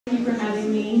Thank you for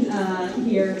having me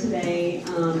here today.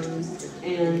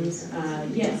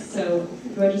 Yes, so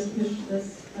do I just push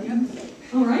this button?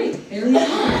 All right, there we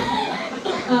are.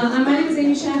 My name is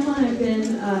Amy Schaftlein. I've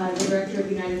been the director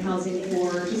of United Housing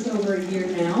for just over a year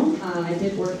now. I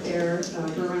did work there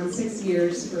for around 6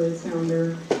 years for its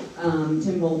founder,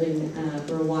 Tim Bolden,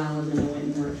 for a while, and then I went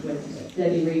and worked with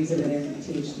Debbie Reeves over there at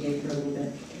THDA for a little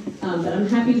bit. But I'm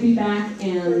happy to be back,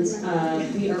 and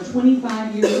we are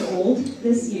 25 years old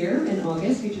this year in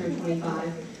August. We turned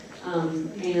 25,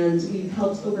 and we've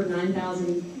helped over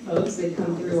 9,000 folks. They've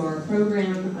come through our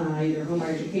program, either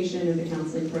homebuyer education or the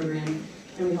counseling program,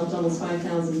 and we helped almost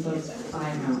 5,000 folks buy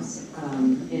a house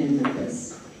in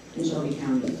Memphis, in Shelby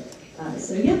County.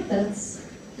 So yeah, that's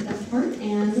that part,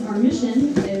 and our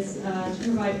mission is to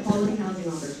provide quality housing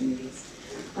opportunities.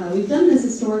 We've done this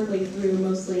historically through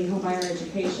mostly homebuyer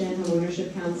education,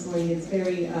 homeownership counseling. It's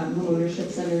very homeownership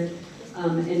centered,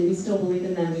 and we still believe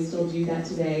in that. We still do that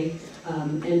today.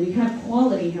 And we have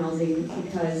quality housing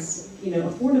because, you know,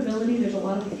 affordability, there's a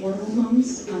lot of affordable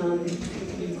homes,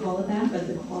 you call it that, but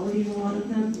the quality of a lot of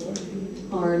them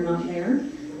are not there.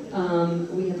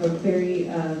 We have a very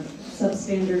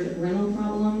substandard rental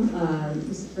problem,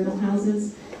 rental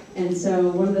houses. And so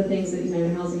one of the things that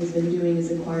United Housing has been doing is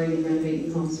acquiring and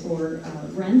renovating homes for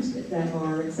rent that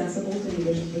are accessible to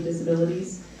individuals with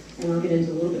disabilities. And I'll get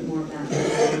into a little bit more of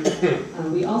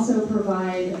that. We also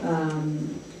provide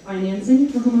financing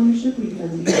for homeownership. We've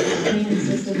done payment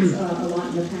assistance a lot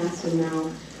in the past, and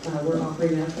now we're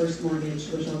offering that first mortgage,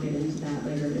 which I'll get into that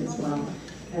later as well,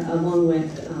 along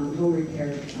with home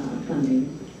repair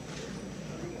funding.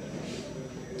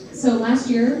 So last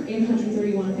year,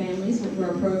 831 families went through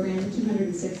our program,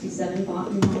 267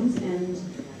 bought new homes, and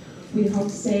we helped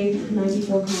save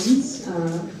 94 homes.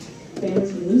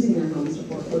 Families were losing their homes to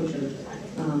foreclosure.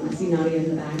 I see Nadia in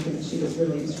the back, and she was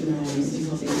really instrumental in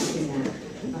helping us do that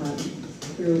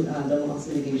through the loss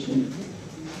mitigation,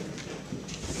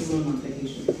 loan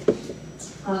modification.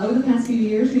 Over the past few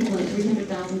years, we've lent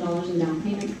 $300,000 in down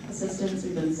payment assistance.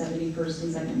 We've done 70 first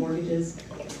and second mortgages,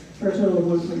 for a total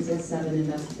of 1.67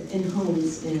 invested in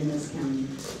homes in this county.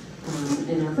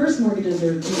 And our first mortgages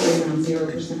are usually around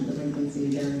 0% delinquency.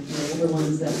 They're older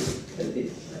ones that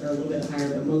are a little bit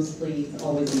higher, but mostly it's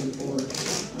always in the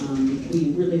 4.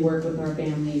 We really work with our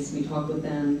families. We talk with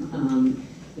them.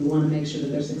 We want to make sure that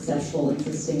they're successful and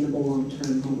sustainable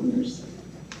long-term homeowners.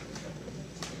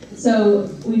 So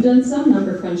we've done some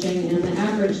number crunching, and the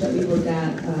average that we looked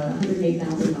at,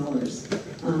 $108,000.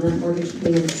 That mortgage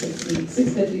payment is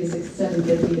 $650 to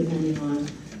 $750, depending on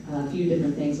a few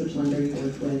different things, which lender you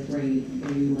work with, rate,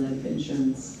 where you live,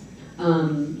 insurance.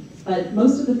 But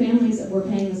most of the families that we're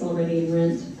paying this already in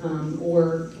rent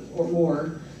or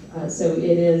more. So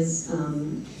it is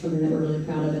something that we're really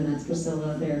proud of, and that's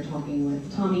Priscilla there talking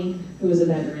with Tommy, who is a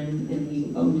veteran, and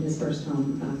he owned his first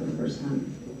home for the first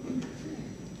time.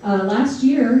 Last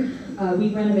year, we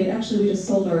renovated, actually we just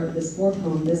sold this 4th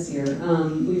home this year.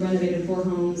 We renovated 4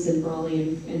 homes in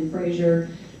Raleigh and Fraser.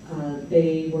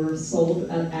 They were sold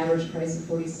at an average price of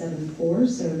 $47,400,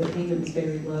 so the payment was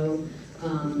very low.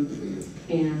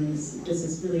 And this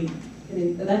is really,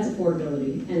 that's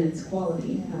affordability and it's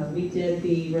quality. We did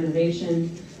the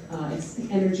renovation, it's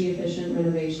energy efficient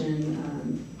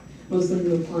renovation, mostly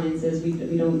new appliances.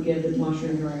 We don't give the washer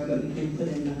and dryer, but we can put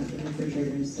in the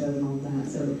refrigerator and stove and all of that.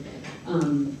 So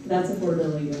that's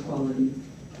affordability with quality.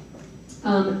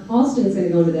 Austin is going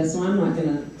to go into this, so I'm not going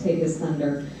to take his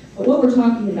thunder. But what we're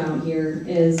talking about here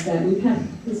is that we've had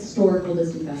historical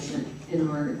disinvestment in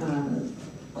our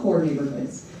core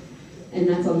neighborhoods. And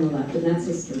that's on the left, and that's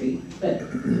history. But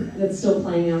that's still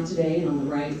playing out today, and on the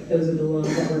right, those are the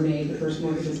loans that were made, the first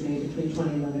mortgages made between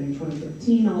 2011 and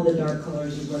 2015. All the dark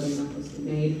colors is where the loan was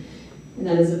made. And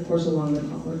that is, of course, along the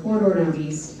Poplar Corridor now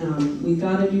east. We've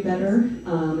got to do better,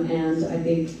 and I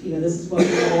think, you know, this is what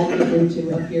we'll all get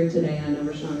into up here today. I know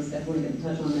Roshun is definitely going to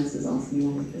touch on this, as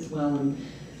well. And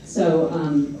so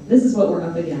this is what we're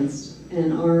up against.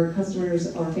 And our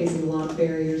customers are facing a lot of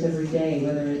barriers every day,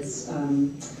 whether it's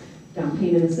down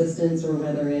payment assistance or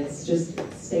whether it's just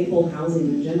stable housing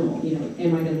in general. You know,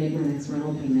 am I going to make my next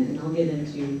rental payment? And I'll get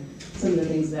into some of the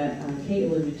things that Kate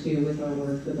alluded to with our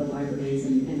work with the libraries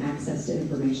and access to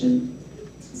information.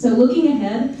 So looking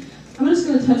ahead, I'm just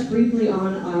going to touch briefly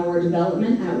on our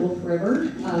development at Wolf River,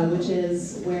 which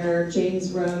is where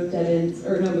James Road dead ends,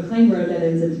 or no, McLean Road dead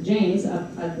ends into James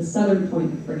up at the southern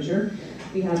point of Fraser.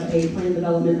 We have a planned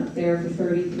development up there for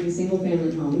 33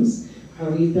 single-family homes.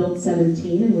 We've built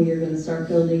 17, and we are going to start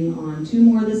building on 2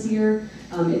 more this year.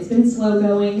 It's been slow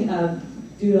going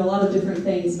due to a lot of different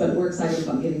things, but we're excited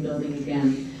about getting building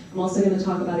again. I'm also going to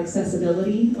talk about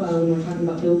accessibility when we're talking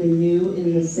about building new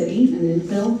in the city and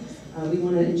infill. We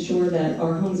want to ensure that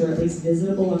our homes are at least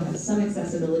visitable or have some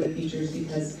accessibility features,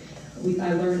 because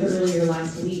I learned earlier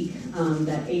last week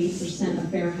that 80%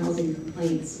 of fair housing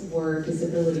complaints were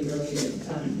disability related.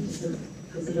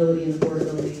 Disability and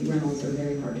affordability rentals are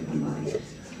very hard to come by.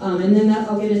 And then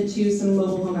I'll get into some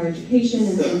mobile home education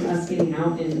and then us getting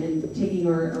out and taking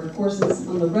our courses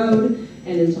on the road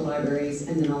and into libraries,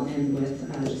 and then I'll end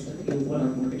with just a few of what our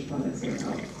mortgage products are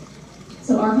about.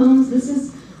 So our homes, this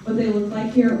is what they look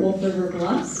like here at Wolf River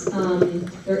Bluffs.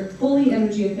 They're fully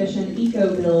energy efficient,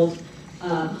 eco-build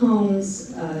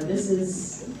homes. This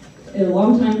is a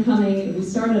long time coming. We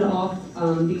started off,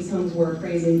 these homes were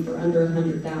appraising for under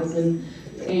 $100,000,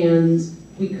 and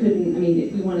we couldn't, I mean,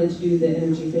 if we wanted to do the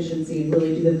energy efficiency and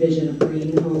really do the vision of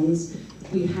green homes,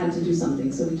 we had to do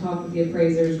something. So we talked with the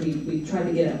appraisers, we tried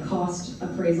to get a cost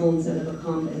appraisal instead of a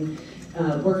comp, and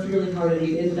worked really hard, and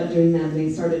we ended up doing that, and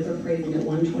they started appraising at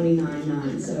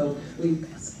 $129,900. So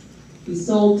we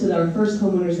sold to our first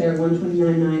homeowners there at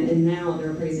 $129,900, and now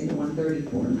they're appraising at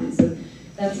 $134,900. So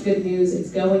that's good news.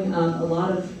 It's going up. A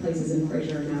lot of places in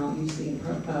Fraser are now seeing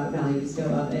values go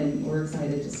up, and we're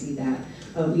excited to see that.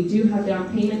 We do have down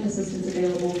payment assistance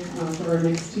available for our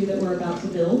next two that we're about to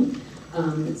build.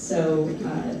 So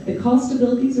the cost to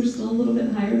build these are still a little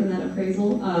bit higher than that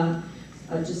appraisal,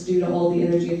 just due to all the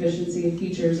energy efficiency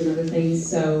features and other things.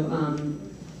 So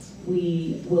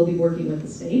we will be working with the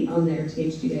state on their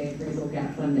THDA appraisal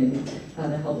gap funding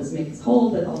to help us make us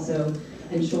whole, but also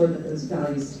ensure that those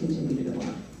values continue to go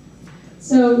up.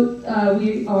 So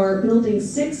we are building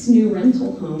 6 new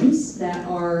rental homes that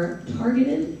are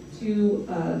targeted to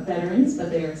veterans,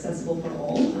 but they are accessible for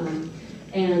all.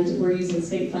 And we're using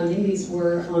state funding. These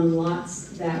were on lots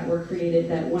that were created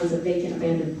that once a vacant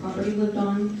abandoned property lived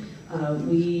on.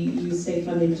 We used state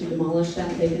funding to demolish that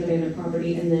vacant abandoned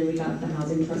property, and then we got the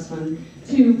Housing Trust Fund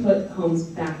to put homes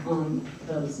back on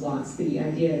those lots. The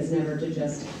idea is never to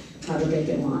just have a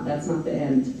vacant lot. That's not the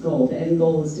end goal. The end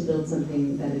goal is to build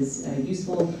something that is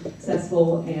useful,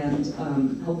 accessible, and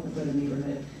helpful for the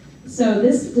neighborhood. So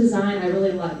this design I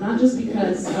really like, not just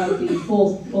because of the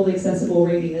fully accessible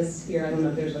radius here. I don't know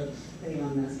if there's a thing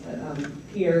on this, but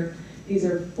here, these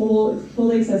are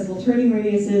fully accessible turning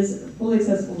radiuses, fully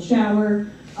accessible shower.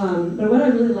 But what I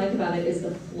really like about it is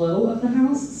the flow of the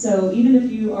house. So even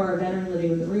if you are a veteran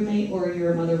living with a roommate, or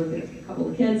you're a mother with a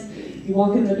couple of kids, you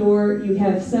walk in the door, you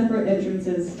have separate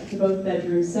entrances to both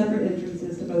bedrooms, separate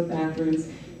entrances to both bathrooms.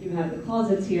 You have the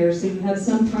closets here, so you have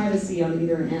some privacy on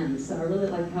either end. So I really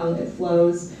like how it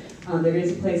flows. There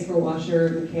is a place for washer,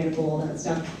 mechanical, all that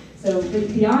stuff. So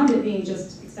beyond it being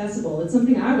just accessible, it's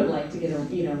something I would like to get,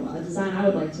 a design I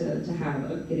would like to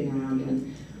have getting around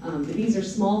in. But these are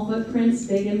small footprints,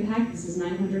 big impact. This is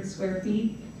 900 square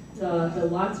feet. The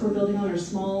lots we're building on are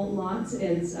small lots.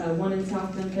 It's one in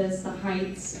South Memphis, the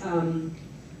Heights,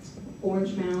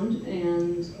 Orange Mound,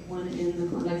 and one in the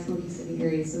Klondike Smoky City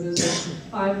area. So those are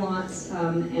 5 lots,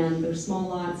 and they're small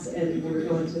lots, and we're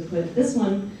going to put this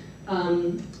one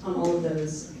on all of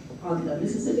those. On the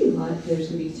Mississippi lot, there's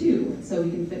going to be 2, so we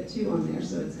can fit 2 on there.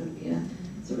 So it's going to be a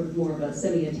sort of more of a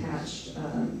semi-attached,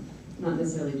 not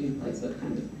necessarily duplex, but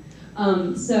kind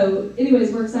of. So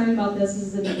anyways, we're excited about this.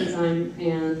 This is a new design,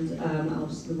 and I'll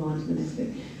just move on to the next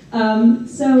bit.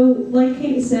 So like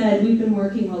Kate said, we've been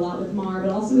working a lot with MAAR, but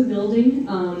also with building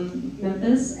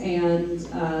Memphis and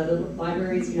the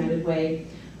Libraries United Way.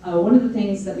 One of the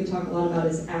things that we talk a lot about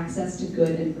is access to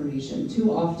good information.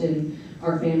 Too often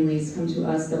our families come to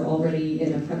us, they're already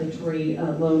in a predatory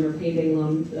loan or payday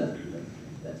loan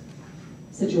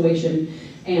situation,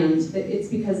 and it's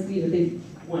because they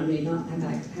one may not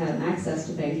have access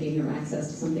to banking or access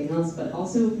to something else, but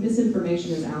also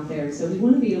misinformation is out there. So we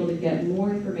want to be able to get more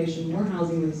information, more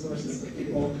housing resources for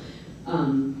people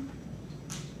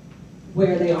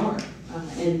where they are.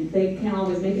 And they can't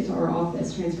always make it to our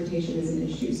office. Transportation is an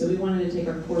issue. So we wanted to take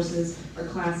our courses, our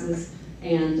classes,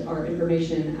 and our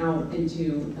information out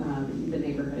into the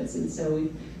neighborhoods. And so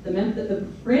the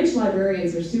branch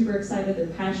librarians are super excited. They're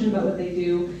passionate about what they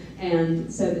do.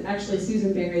 And so actually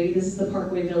Susan Berry, this is the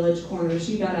Parkway Village corner,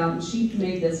 she got out and she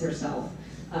made this herself.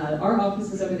 Our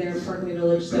office is over there in Parkway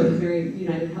Village, so it's very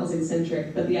United Housing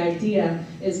centric, but the idea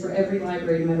is for every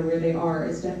library, no matter where they are,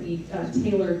 is to be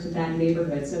tailored to that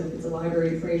neighborhood. So if it's a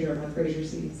library in Fraser, we'll have Fraser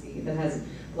CDC. If it has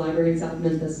a library in South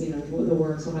Memphis, the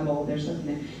Works will have all of their stuff in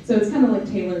there. So it's kind of like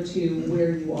tailored to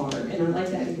where you are, and I like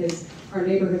that because our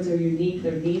neighborhoods are unique,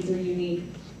 their needs are unique,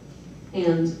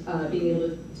 and being able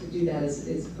to do that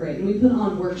is great. And we put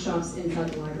on workshops inside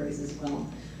the libraries as well.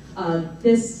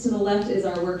 This to the left is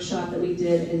our workshop that we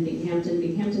did in Binghamton.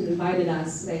 Binghamton invited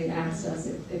us, they asked us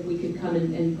if we could come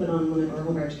and put on one of our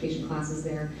home education classes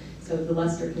there. So the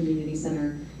Leicester Community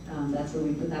Center, that's where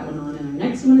we put that one on. And our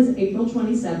next one is April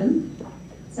 27th,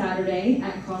 Saturday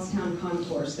at Crosstown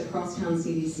Concourse. The Crosstown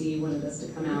CDC wanted us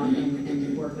to come out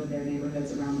and work with their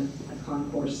neighborhoods around the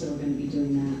concourse, so we're going to be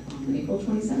doing that on April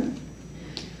 27th.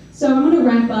 So I'm going to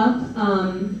wrap up.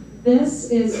 This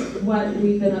is what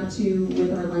we've been up to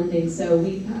with our lending. So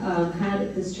we've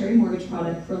had this Cherry Mortgage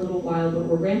product for a little while, but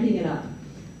we're ramping it up.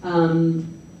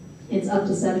 It's up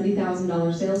to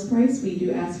 $70,000 sales price. We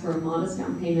do ask for a modest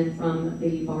down payment from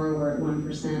the borrower at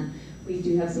 1%. We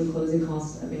do have some closing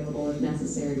costs available if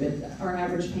necessary, but our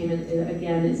average payment,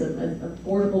 again, is an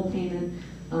affordable payment,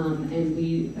 and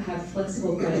we have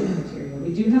flexible credit criteria.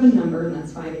 We do have a number, and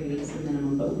that's 580 is the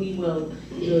minimum, but we will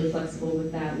be really flexible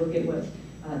with that. Look at what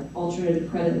alternative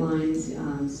credit lines,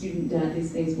 student debt,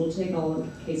 these things, we'll take all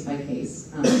case by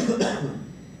case.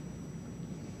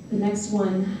 The next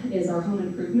one is our home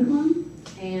improvement loan,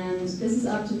 and this is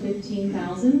up to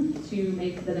 $15,000 to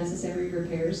make the necessary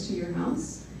repairs to your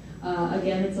house.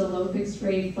 Again, it's a low fixed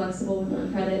rate, flexible with our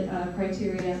credit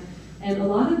criteria, and a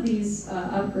lot of these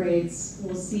upgrades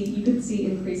you could see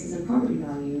increases in property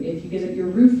value. If you get your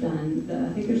roof done,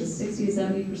 I think there's a 60 to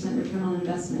 70% return on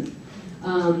investment. A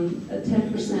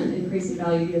 10% increase in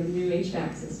value. You have a new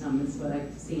HVAC system, is what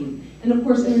I've seen. And of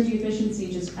course, energy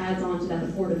efficiency just adds on to that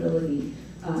affordability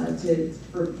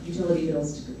for utility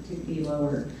bills to be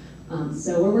lower.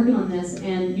 So we're working on this,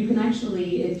 and you can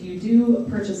actually, if you do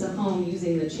purchase a home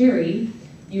using the Cherry,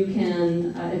 you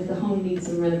can, if the home needs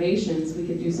some renovations, we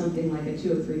could do something like a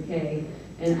 203K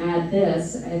and add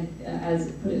this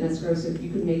put it in escrow, so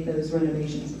you could make those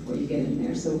renovations before you get in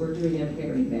there. So we're doing a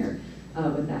pairing there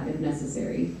with that if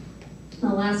necessary. The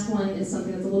last one is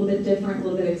something that's a little bit different, a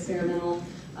little bit experimental.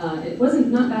 It wasn't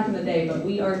not back in the day, but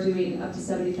we are doing up to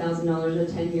 $70,000 a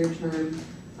 10-year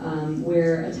term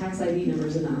where a tax ID number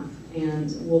is enough,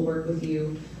 and we'll work with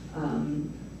you.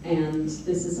 And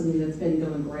this is something that's been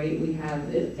going great. We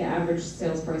have the average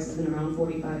sales price has been around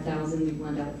 $45,000. We've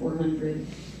lent out $400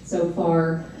 so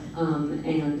far,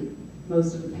 and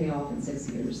most of the payoff in 6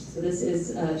 years. So this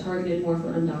is targeted more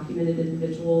for undocumented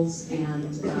individuals,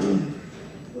 and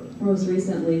most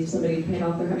recently somebody paid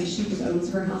off she just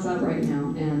owns her house outright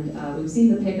now, and we've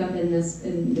seen the pickup in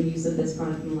the use of this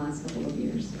product in the last couple of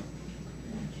years.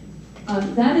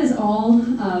 That is all.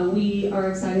 We are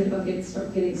excited about getting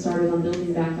started on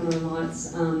building back on our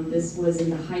lots. This was in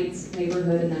the Heights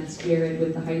neighborhood, and that's Jared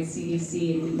with the Heights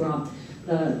CDC, and we brought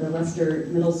the Leicester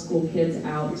middle school kids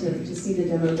out to see the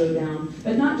demo go down,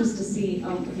 but not just to see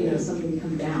something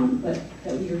come down, but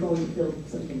that we are going to build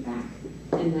something back.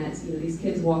 And that these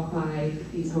kids walk by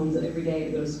these homes every day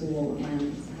to go to school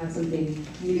and have something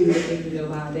new that they can go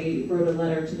by. They wrote a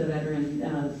letter to the veteran,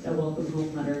 a welcome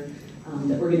home letter,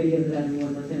 that we're going to give the veteran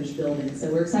when we're finished building.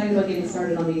 So we're excited about getting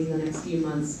started on these in the next few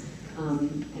months,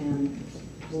 and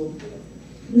we'll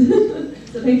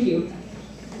so thank you.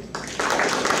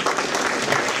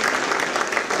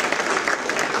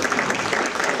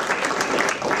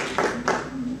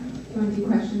 Want to do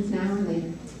questions now or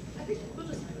later? I think we'll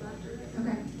just do that.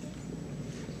 Okay.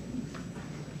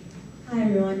 Hi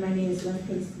everyone, my name is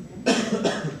Leslie Smith.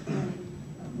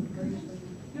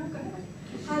 No, go ahead.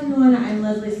 Hi everyone, I'm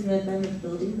Leslie Smith. I'm with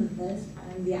Building Memphis.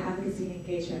 I'm the Advocacy and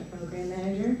Engagement Program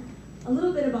Manager. A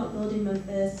little bit about Building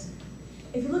Memphis.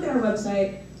 If you look at our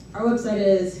website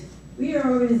is, we are an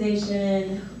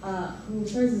organization who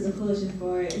serves as a coalition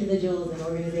for individuals and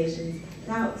organizations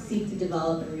that seek to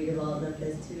develop and redevelop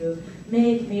Memphis to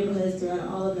make neighborhoods throughout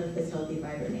all of Memphis healthy,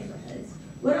 vibrant neighborhoods.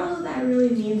 What all of that really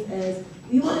means is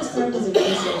we want to serve as a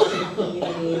resource to the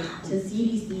community, to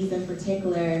CDCs in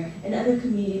particular, and other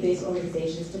community-based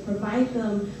organizations to provide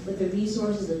them with the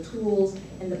resources, the tools,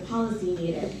 and the policy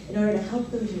needed in order to help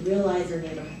them to realize their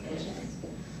neighborhood vision.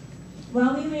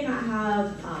 While we may not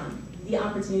have the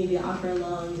opportunity to offer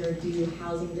loans or do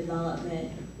housing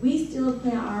development, we still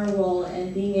play our role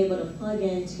in being able to plug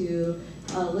into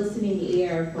listening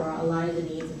ear for a lot of the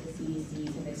needs that the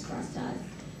CDCs have expressed to us.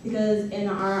 Because in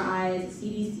our eyes,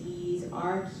 CDCs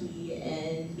are key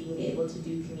in being able to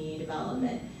do community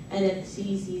development. And if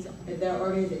CDCs, if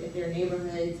their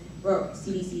neighborhoods where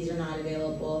CDCs are not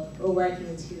available, we're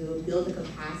working to build the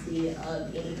capacity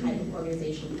of any type of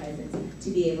organizational presence to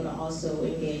be able to also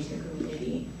engage the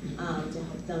community to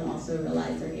help them also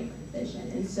realize their neighborhood vision.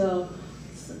 And so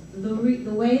the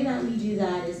way that we do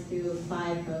that is through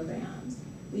 5 programs.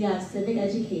 We have civic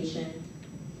education,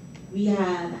 we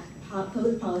have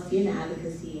public policy and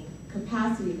advocacy,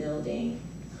 capacity building,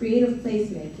 creative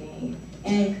placemaking,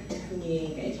 and community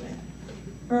engagement.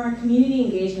 For our community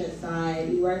engagement side,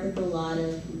 we work with a lot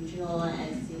of regional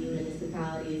and city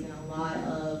municipalities and a lot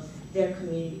of their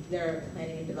planning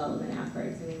and development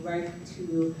efforts. And we work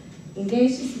to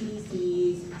engage the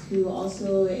CDCs, to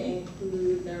also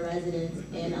include their residents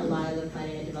in a lot of the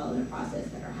planning and development process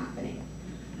that are happening.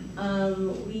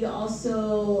 We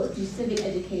also do civic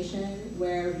education,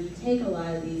 where we take a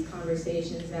lot of these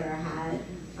conversations that are had,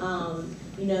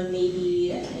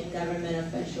 maybe in government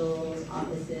officials'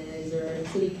 offices or in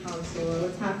city council, or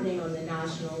what's happening on the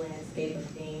national landscape of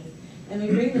things. And we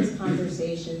bring those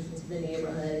conversations into the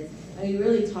neighborhoods, and we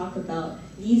really talk about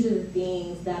these are the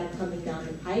things that are coming down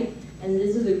the pipe, and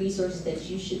these are the resources that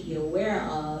you should be aware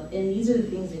of, and these are the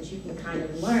things that you can kind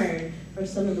of learn from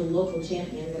some of the local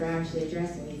champions that are actually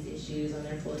addressing these issues on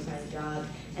their full-time job,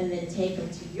 and then take them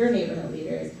to your neighborhood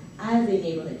leaders as a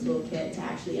neighborhood toolkit to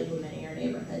actually implement in your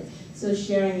neighborhood. So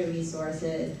sharing the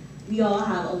resources. We all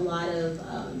have a lot of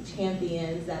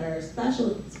champions that are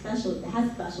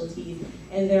have specialties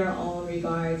in their own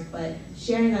regards, but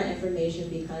sharing that information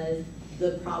because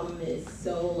the problem is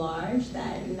so large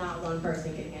that not one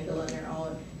person can handle on their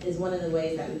own is one of the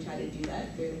ways that we try to do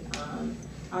that through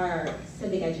our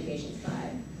civic education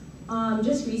side.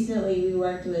 Just recently, we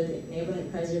worked with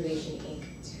Neighborhood Preservation Inc.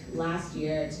 last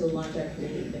year to launch our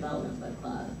Community Development Book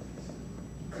Club.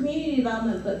 Community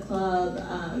Development Book Club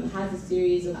has a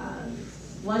series of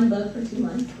one book for 2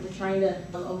 months. We're trying to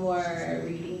a more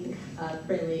reading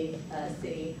friendly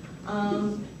city.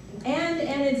 And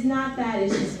it's not that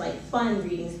it's just like fun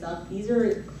reading stuff. These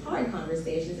are hard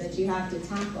conversations that you have to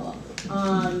tackle.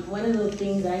 One of the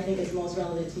things that I think is most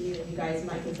relevant to you, and you guys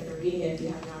might consider reading it if you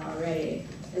have not already,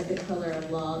 is The Color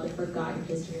of Law, The Forgotten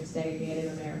History of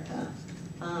Segregated America.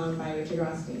 By Richard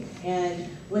Roshun. And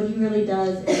what he really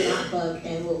does in that book,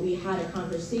 and what we had a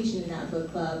conversation in that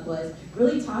book club, was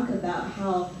really talk about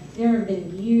how there have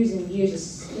been years and years of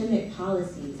systemic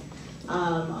policies,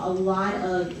 a lot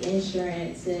of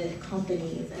insurance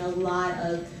companies, and a lot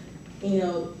of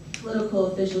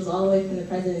political officials, all the way from the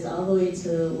presidents all the way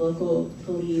to local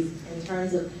police, in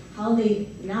terms of how they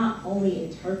not only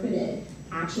interpreted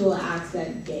actual acts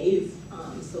that gave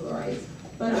civil rights,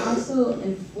 but also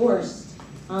enforced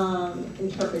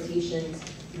interpretations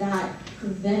that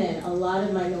prevented a lot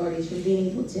of minorities from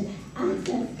being able to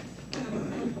access.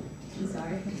 I'm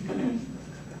sorry.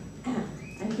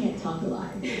 I can't talk a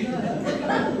lot.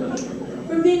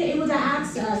 From being able to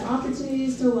access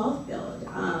opportunities to wealth build.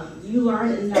 You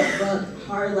learn in that book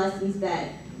hard lessons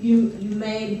that you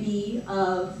may be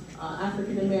of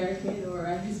African American or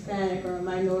a Hispanic or a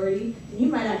minority, and you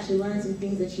might actually learn some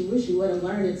things that you wish you would have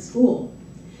learned at school.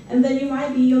 And then you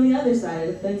might be on the other side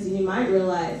of the fence, and you might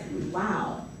realize,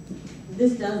 wow,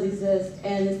 this does exist.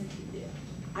 And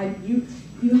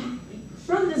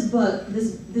from this book,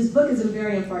 this book is a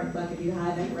very important book if you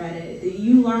haven't read it.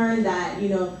 You learn that,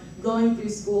 going through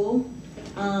school,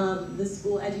 the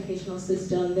school educational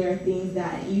system, there are things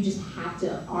that you just have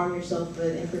to arm yourself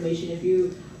with information if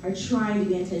you are trying to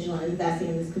be intentional in investing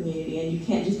in this community, and you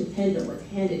can't just depend on what's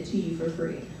handed to you for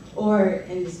free. Or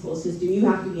in the school system, you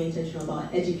have to be intentional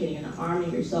about educating and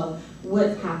arming yourself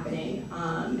what's happening.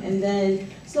 And then,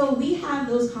 so we have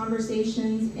those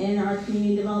conversations in our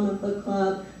Community Development Book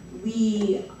Club.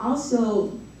 We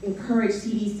also encourage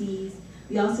CDCs.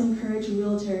 We also encourage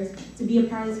realtors to be a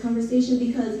part of this conversation,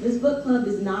 because this book club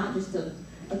is not just a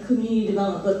community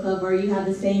development book club where you have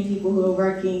the same people who are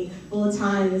working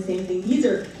full-time in the same thing. These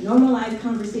are normalized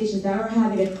conversations that we're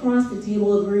having across the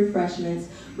table of refreshments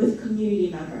with community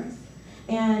members.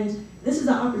 And this is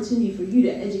an opportunity for you to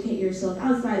educate yourself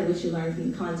outside of what you learned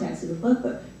from the context of the book,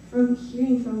 but from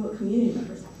hearing from what community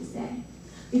members have to say.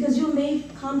 Because you may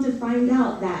come to find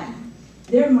out that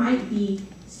there might be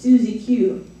Susie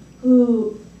Q,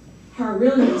 who, her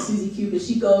real name is Susie Q, but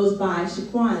she goes by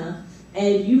Shaquana.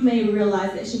 And you may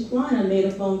realize that Shaquana made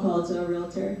a phone call to a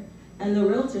realtor, and the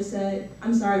realtor said,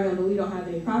 "I'm sorry, ma'am, but we don't have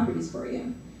any properties for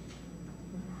you."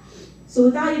 So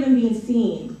without even being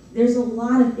seen, there's a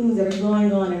lot of things that are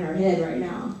going on in her head right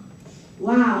now.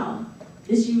 Wow,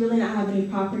 does she really not have any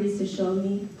properties to show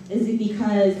me? Is it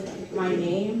because my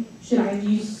name? Should I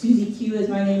use Susie Q as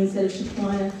my name instead of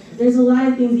Shaquana? There's a lot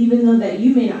of things, even though that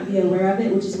you may not be aware of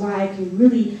it, which is why I can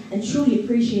really and truly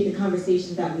appreciate the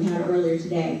conversations that we had earlier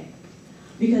today.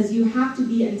 Because you have to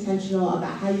be intentional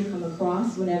about how you come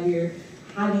across whenever you're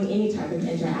having any type of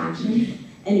interaction.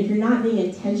 And if you're not being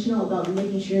intentional about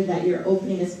making sure that you're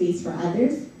opening a space for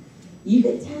others, you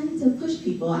could tend to push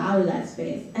people out of that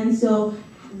space. And so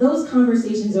those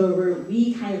conversations are where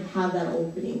we kind of have that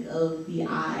opening of the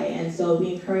eye. And so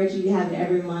we encourage you to have it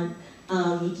every month.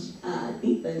 I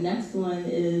think the next one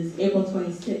is April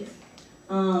 26th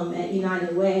at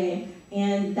United Way,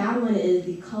 and that one is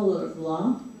The Color of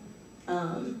Law.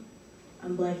 I'm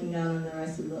blanking out on the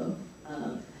rest of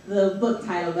the book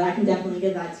title, but I can definitely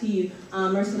give that to you.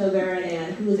 Ursula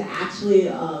Baradan, who is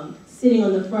actually sitting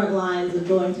on the front lines of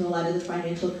going to a lot of the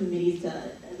financial committees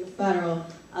to the federal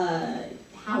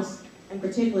House in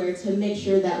particular to make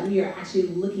sure that we are actually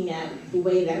looking at the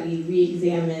way that we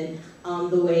re-examine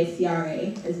the way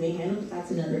CRA is being handled.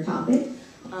 That's another topic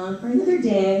for another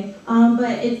day.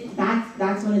 But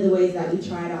that's one of the ways that we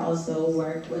try to also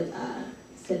work with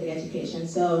civic education.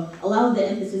 So a lot of the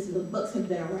emphasis of the books have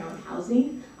been around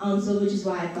housing, which is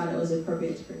why I thought it was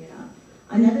appropriate to bring it up.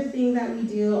 Another thing that we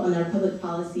do on our public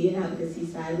policy and advocacy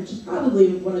side, which is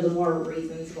probably one of the more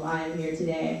reasons why I'm here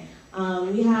today,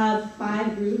 we have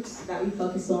 5 groups that we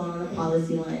focus on the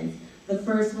policy lens. The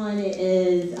first one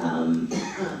is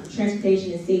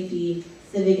transportation and safety,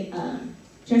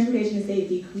 transportation and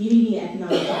safety, community and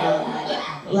economic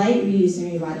development, light reuse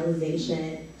and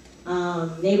revitalization,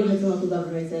 neighborhoods and local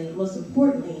governments, and most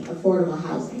importantly, affordable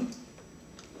housing.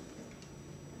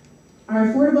 Our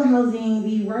affordable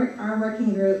housing, our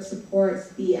working group supports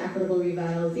the equitable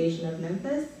revitalization of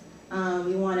Memphis.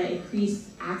 We want to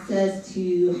increase access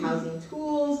to housing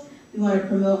tools. We want to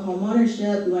promote home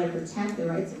ownership. We want to protect the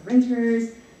rights of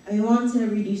renters. And we want to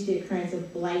reduce the occurrence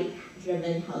of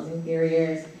blight-driven housing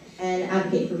barriers and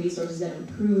advocate for resources that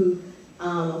improve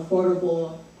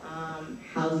affordable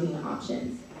housing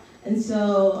options. And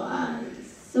so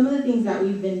some of the things that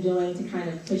we've been doing to kind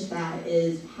of push that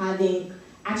is having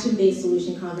action-based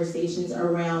solution conversations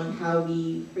around how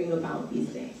we bring about these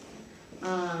things.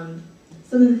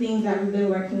 Some of the things that we've been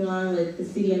working on with the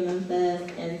City of Memphis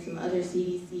and some other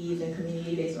CDCs and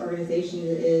community-based organizations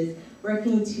is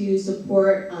working to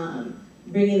support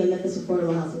bringing the Memphis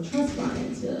Affordable Housing Trust Fund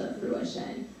into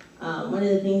fruition. One of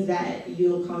the things that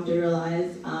you'll come to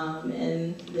realize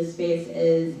in this space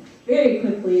is very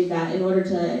quickly that in order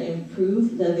to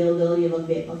improve the availability of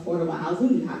affordable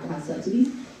housing, you have to have subsidies.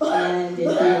 And if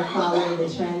you're following the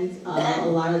trends, a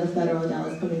lot of the federal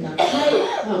dollars coming down the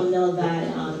pipe, you'll know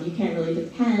that you can't really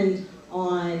depend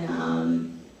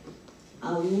on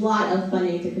a lot of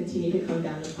funding to continue to come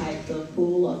down the pipe. The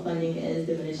pool of funding is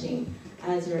diminishing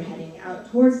as we're heading out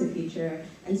towards the future.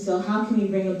 And so how can we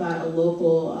bring about a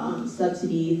local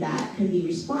subsidy that can be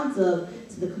responsive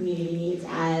to the community needs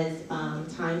as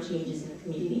time changes and the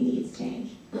community needs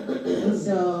change? And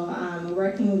so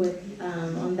working with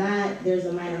on that, there's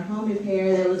a minor home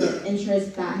repair. There was an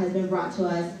interest that has been brought to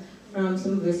us from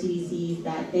some of the CDCs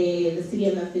that the City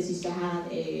of Memphis used to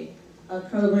have a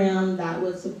program that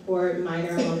would support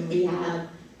minor home rehab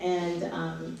and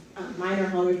minor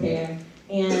home repair.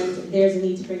 And there's a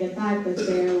need to bring it back, but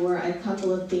there were a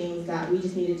couple of things that we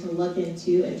just needed to look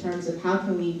into in terms of how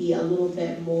can we be a little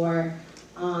bit more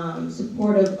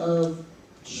supportive of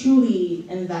truly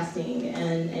investing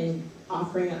and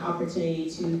offering an opportunity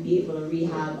to be able to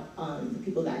rehab the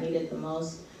people that need it the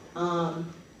most.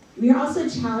 We are also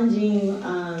challenging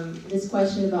this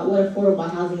question about what affordable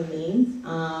housing means.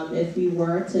 If we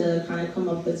were to kind of come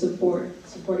up with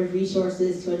supportive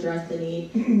resources to address the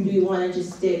need, do we want to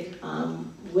just stick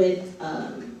with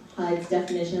HUD's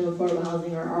definition of affordable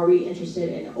housing, or are we interested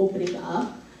in opening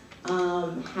up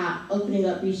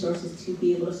resources to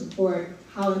be able to support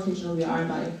how intentional we are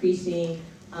about increasing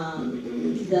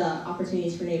the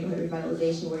opportunities for neighborhood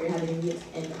revitalization where you're having mixed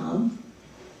income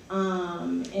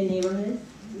in neighborhoods.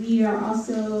 We are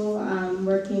also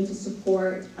working to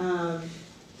support the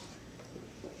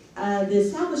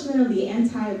establishment of the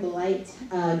anti-blight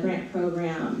grant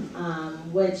program,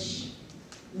 which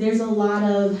there's a lot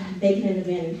of vacant and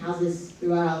abandoned houses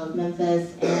throughout all of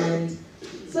Memphis, and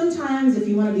sometimes if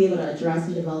you want to be able to address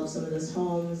and develop some of those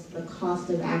homes, the cost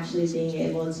of actually being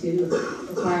able to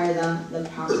acquire the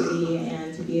property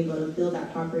and to be able to build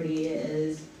that property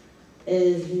is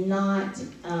not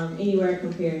anywhere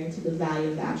comparing to the value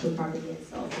of the actual property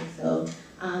itself. And so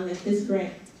if this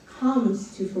grant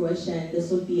comes to fruition,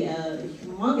 this will be a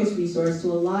humongous resource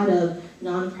to a lot of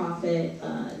nonprofit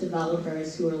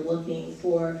developers who are looking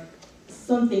for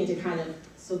something to kind of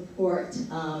support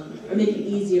or make it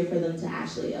easier for them to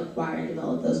actually acquire and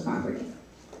develop those properties.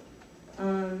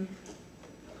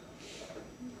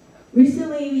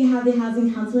 Recently, we have the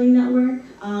Housing Counseling Network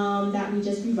that we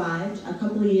just revived a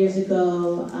couple of years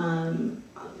ago.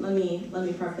 Let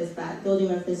me preface that. Building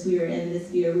Memphis, we were in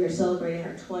this year, we are celebrating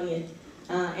our 20th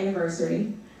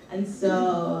anniversary. And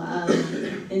so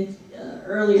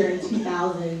earlier in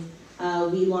 2000,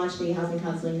 we launched the Housing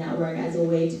Counseling Network as a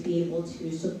way to be able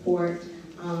to support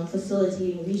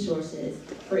facilitating resources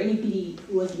for anybody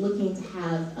who was looking to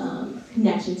have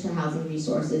connection to housing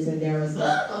resources. And there was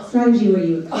a strategy where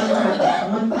you would contact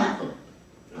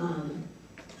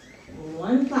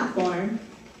one platform.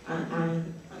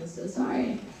 I'm so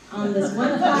sorry. On this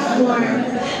one platform,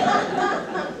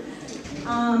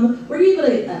 where you're able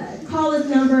to call this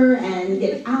number and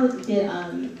get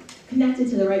connected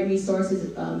to the right resources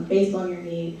based on your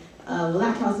need. Well,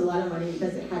 that cost a lot of money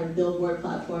because it had a billboard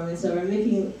platform, and so we're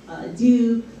making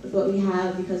do with what we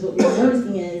have, because what we're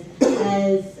noticing is,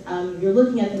 as you're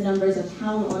looking at the numbers of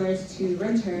homeowners to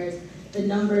renters, the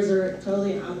numbers are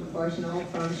totally unproportional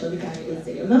from Shelby County to the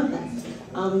city of Memphis.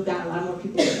 We've got a lot more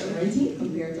people renting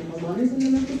compared to homeowners in the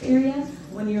Memphis area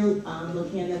when you're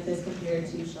looking at Memphis compared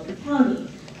to Shelby County.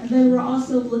 And then we're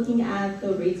also looking at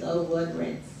the rates of what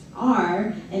rents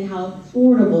are and how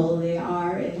affordable they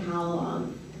are and how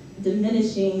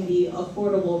diminishing the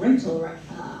affordable rental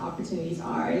opportunities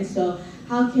are. And so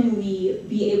how can we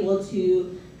be able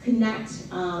to connect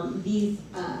these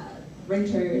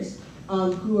renters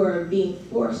who are being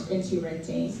forced into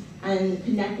renting and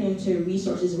connect them to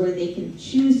resources where they can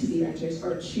choose to be renters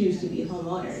or choose to be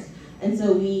homeowners. And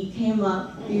so we came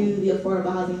up through the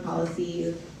affordable housing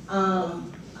policy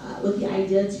with the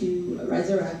idea to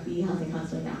resurrect the Housing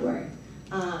Counseling Network.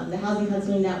 The Housing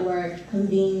Counseling Network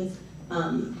convenes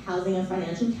housing and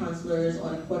financial counselors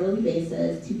on a quarterly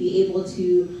basis to be able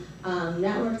to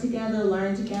network together,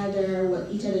 learn together what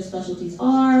each other's specialties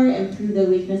are, improve their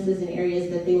weaknesses in areas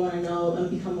that they want to know, and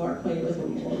become more acquainted with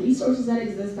more resources that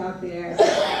exist out there.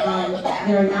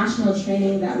 There are national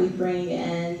training that we bring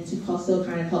in to also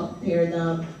kind of help prepare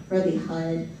them for the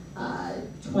HUD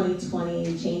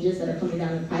 2020 changes that are coming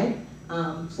down the pipe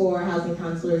for housing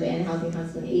counselors and housing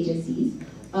counseling agencies.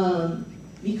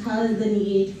 Because the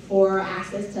need for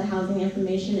access to housing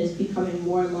information is becoming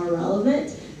more and more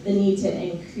relevant, the need to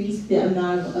increase the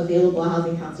amount of available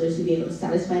housing counselors to be able to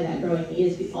satisfy that growing need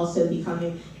is also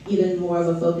becoming even more of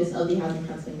a focus of the Housing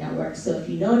Counseling Network. So if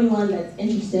you know anyone that's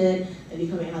interested in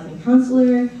becoming a housing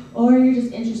counselor, or you're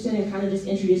just interested in kind of just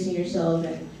introducing yourself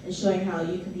and showing how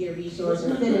you can be a resource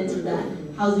or fit into that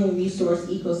housing resource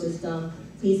ecosystem,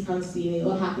 please come see me.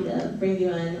 We're happy to bring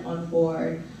you in on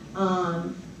board.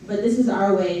 But this is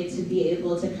our way to be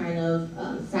able to kind of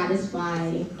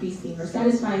satisfying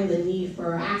the need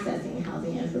for accessing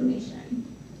housing information.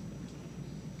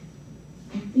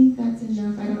 I think that's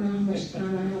enough. I don't know how much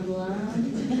time I have left.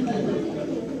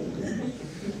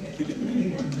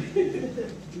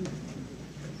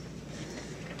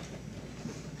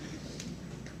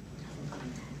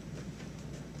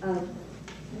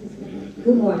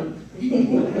 Good morning.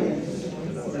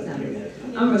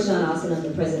 I'm Roshun, also I'm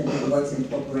the president of Works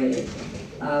Incorporated.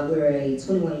 We're a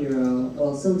 21-year-old,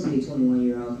 well, soon to be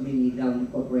 21-year-old community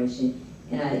development corporation.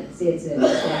 And I said to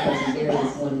staff person Gary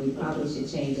this morning, we probably should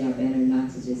change our banner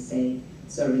not to just say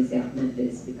serving South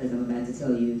Memphis, because I'm about to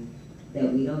tell you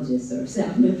that we don't just serve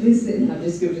South Memphis in our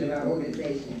description of our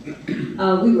organization.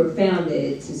 We were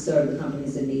founded to serve the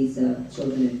comprehensive needs of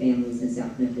children and families in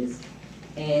South Memphis.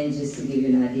 And just to give you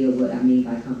an idea of what I mean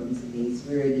by comprehensive needs,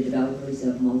 we're the developers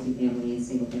of multifamily and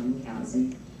single-family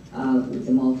housing, with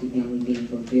the multifamily being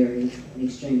for very and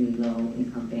extremely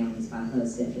low-income families by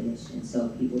HUD's definition. So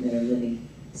people that are living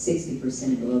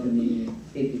 60% below the median,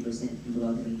 50%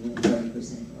 below the median,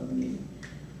 30% below the median.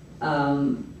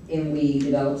 And we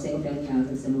develop single-family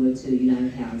housing similar to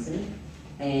United Housing.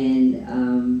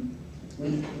 And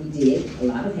we did a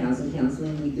lot of housing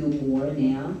counseling. We do more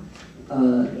now.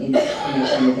 In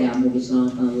connection with our mortgage loan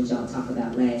fund, which I'll talk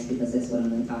about last because that's what I'm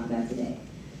going to talk about today.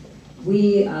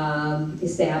 We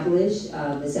established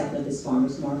the South Memphis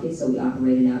Farmers Market, so we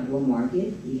operate an outdoor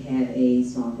market. We have a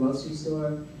small grocery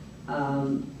store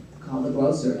called The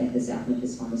Grocer at the South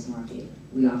Memphis Farmers Market.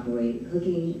 We operate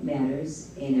cooking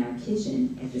matters in our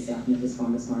kitchen at the South Memphis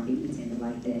Farmers Market. We tend to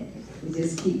like that. We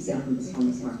just keep South Memphis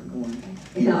Farmers Market going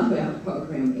in all of our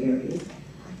program areas.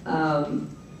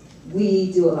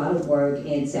 We do a lot of work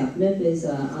in South Memphis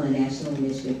on a national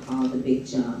initiative called the Big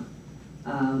Jump.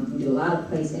 We do a lot of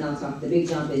places, and the Big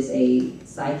Jump is a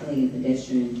cycling and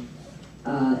pedestrian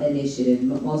initiative,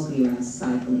 mostly around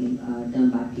cycling,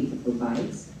 done by People for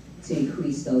Bikes, to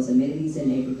increase those amenities in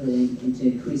the neighborhood and to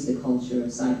increase the culture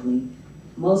of cycling,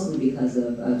 mostly because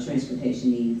of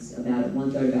transportation needs. About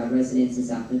 1/3 of our residents in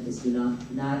South Memphis do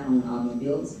not own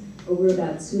automobiles, but we're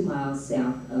about 2 miles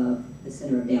south of the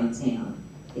center of downtown.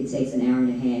 It takes an hour and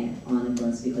a half on a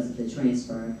bus because of the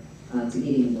transfer to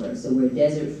get anywhere. So we're a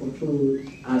desert for food,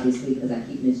 obviously, because I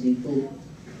keep mentioning food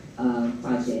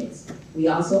projects. We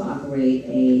also operate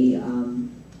a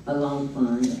loan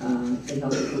fund, the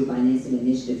Healthy Food Financing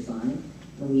Initiative Fund,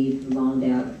 and we've loaned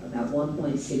out about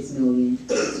 $1.6 million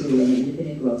to an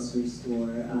independent grocery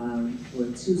store for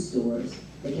 2 stores,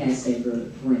 the Cash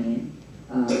Saver brand.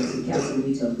 The Castle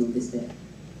Retail Group is the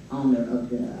owner of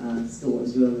the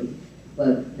stores, really.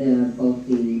 But both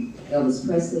the Elvis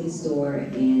Presley store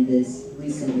and this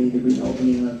recently the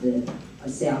reopening of the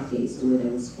Southgate store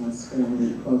that was once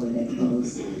formerly Kroger that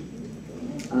closed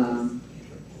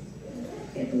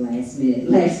at the last minute.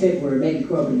 Last February, maybe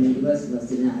Kroger knew, the rest of us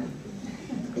did not.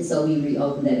 And so we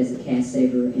reopened that as a Cash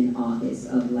Saver in August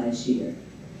of last year.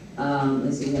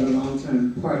 And so we have a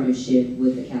long-term partnership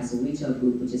with the Castle Retail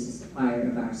Group, which is a supplier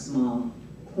of our small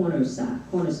corner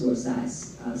store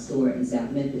size store in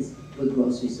South Memphis with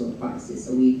grocery store prices.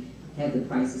 So we have the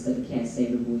prices of a Cash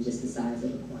Saver, but we're just the size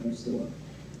of a corner store.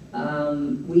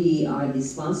 We are the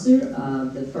sponsor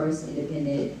of the first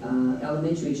independent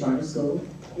elementary charter school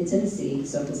in Tennessee,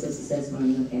 Circles of Success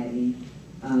Learning Academy.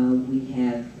 We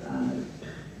have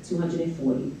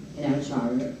 240 in our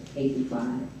charter, 8 through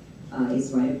 5.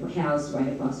 It's housed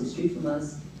right across the street from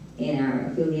us, and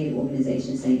our affiliated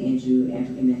organization, St. Andrew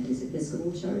African Methodist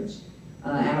Episcopal Church.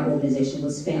 Our organization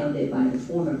was founded by the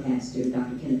former pastor,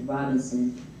 Dr. Kenneth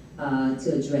Robinson,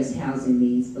 to address housing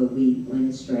needs, but we went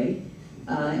astray.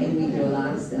 And we do a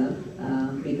lot of stuff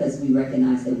because we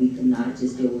recognize that we could not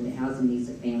just deal with the housing needs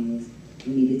of families.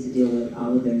 We needed to deal with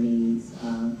all of their needs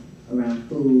around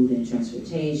food and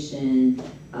transportation.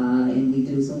 And we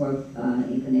do some work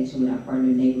in connection with our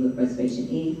partner, Neighborhood Preservation,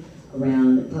 Inc.,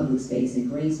 around public space and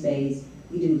green space.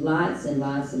 We do lots and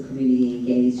lots of community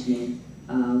engagement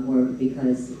work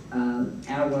because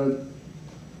our work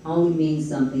only means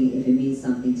something if it means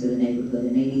something to the neighborhood,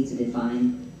 and they need to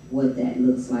define what that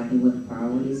looks like and what the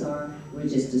priorities are. We're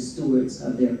just the stewards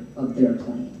of their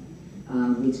plan,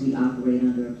 which we operate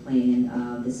under a plan,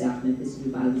 the South Memphis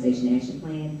Revitalization Action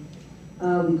Plan.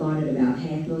 We garnered about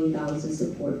 $500,000 in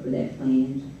support for that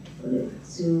plan.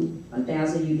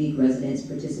 1,000 unique residents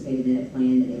participated in that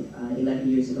plan 11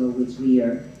 years ago, which we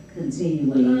are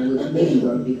continuing with many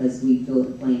work because we feel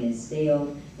the plan is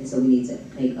stale, and so we need to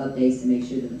make updates to make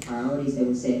sure that the priorities that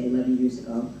were set 11 years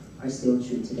ago are still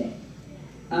true today.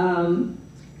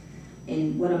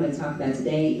 And what I'm going to talk about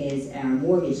today is our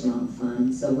mortgage loan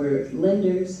fund. So we're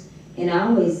lenders, and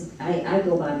I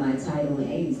go by my title,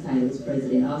 and Amy's title is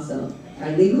president also.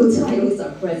 Our legal title is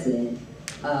our president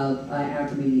of our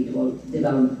Community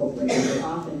Development Corporation. But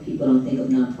often people don't think of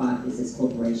nonprofits as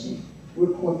corporations.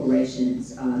 We're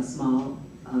corporations, small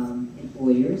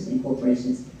employers and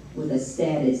corporations with a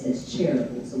status that's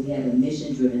charitable. So we have a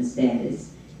mission-driven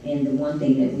status. And the one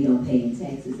thing that we don't pay in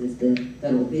taxes is the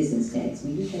federal business tax.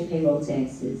 We do pay payroll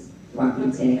taxes,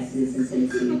 property taxes in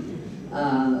Tennessee,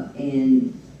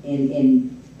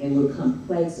 and we're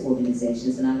complex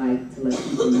organizations, and I like to let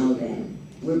people know that.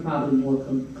 We're probably more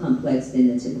complex than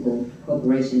a typical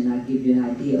corporation, and I'll give you an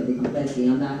idea of the complexity.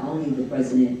 I'm not only the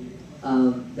president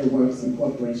of the Works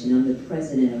Incorporation, I'm the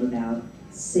president of about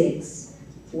 6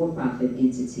 for-profit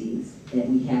entities that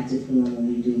we have to form when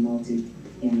we do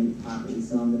multi-family property.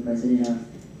 So I'm the president of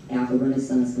Alpha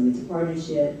Renaissance Limited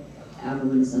Partnership, Alpha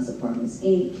Renaissance Apartments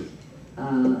Inc.,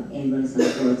 and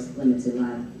Renaissance Works Limited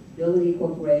Liability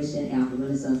Corporation, Alpha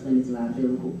Renaissance Limited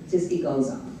Liability, just it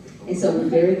goes on. And so we're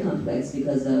very complex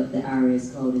because of the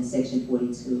IRS code in section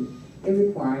 42. It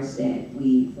requires that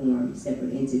we form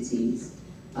separate entities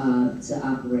to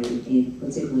operate,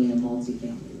 particularly in a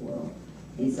multifamily world.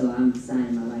 And so I'm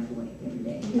signing my life away every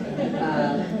day.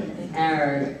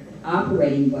 Our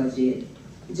operating budget,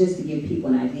 just to give people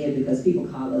an idea, because people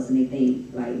call us and they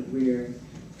think like we're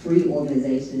free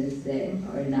organizations that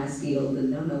are not skilled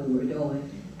and don't know what we're doing.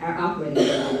 Our operating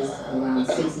budget is around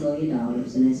 $6 million,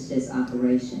 and it's just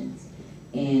operations.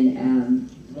 And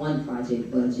one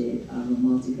project budget of a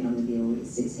multifamily deal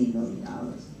is $16 million.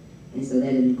 And so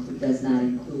that does not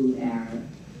include our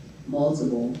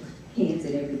multiple hands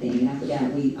and everything. And I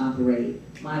forgot we operate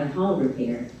modern home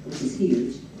repair, which is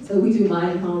huge. So we do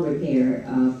modern home repair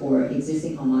for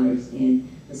existing homeowners in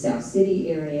the South City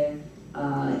area,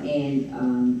 and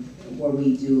where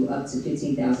we do up to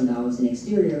 $15,000 in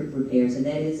exterior repairs, and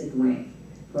that is a grant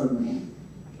program.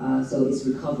 So it's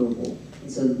recoverable. And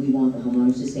so we want the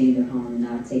homeowners to stay in their home and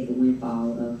not take the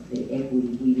windfall of the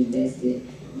equity we've invested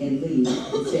and leave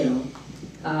and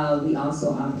sell. We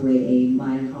also operate a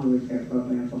minor home repair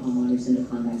program for homeowners in the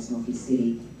Klondike-Smoky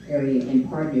City area in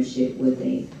partnership with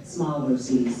a smaller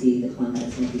CDC, the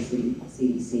Klondike-Smoky City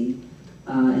CDC.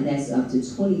 And that's up to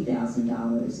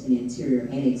 $20,000 in interior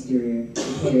and exterior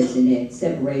repairs, and that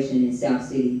separation in South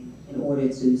City in order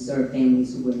to serve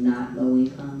families who were not low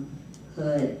income.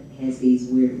 HUD has these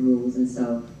weird rules, and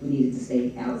so we needed to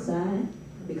stay outside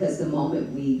because the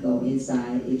moment we go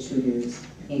inside, it triggers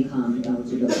income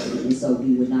eligibility. And so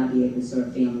we would not be able to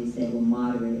serve families that were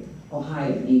moderate or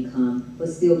higher income, but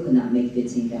still could not make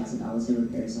 $15,000 in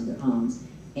repairs on their homes.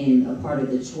 And a part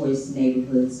of the Choice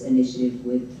Neighborhoods initiative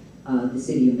with the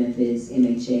City of Memphis,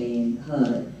 MHA, and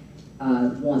HUD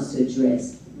wants to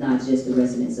address not just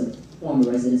the former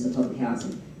residents of public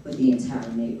housing, but the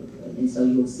entire neighborhood. And so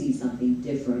you'll see something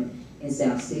different in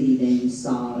South City than you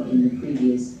saw in the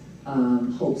previous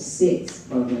Hope 6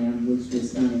 program, which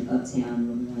was done in Uptown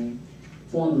Lemoyne,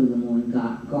 formerly Lemoyne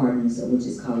Gardens, which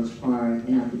is College Park,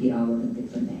 and I forget all of the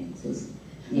different names.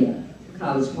 Yeah,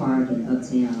 College Park and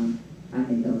Uptown, I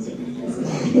think those are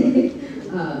the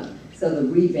so the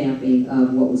revamping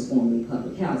of what was formerly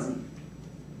public housing.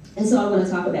 And so I want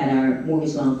to talk about our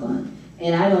mortgage loan fund.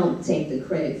 And I don't take the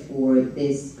credit for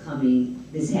this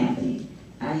happening.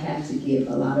 I have to give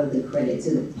a lot of the credit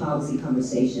to the policy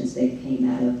conversations that came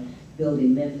out of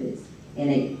Building Memphis.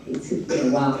 And it took me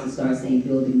a while to start saying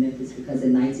Building Memphis because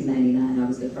in 1999 I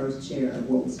was the first chair of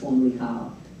what was formerly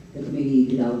called the Community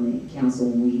Development Council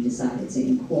when we decided to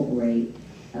incorporate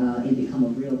and become a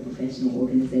real professional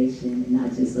organization and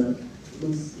not just a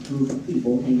loose group of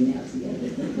people hanging out together.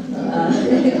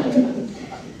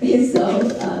 And so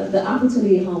the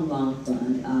Opportunity Home Loan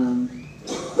Fund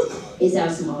is our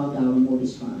small dollar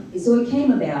mortgage fund. And so it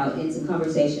came about in some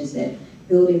conversations that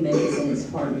Building Memphis and its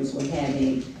partners were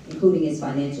having, including its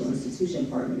financial institution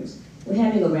partners, were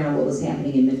having around what was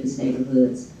happening in Memphis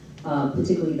neighborhoods,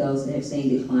 particularly those that have seen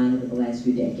decline over the last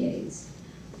few decades.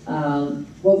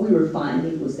 What we were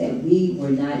finding was that we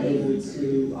were not able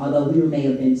to, although we may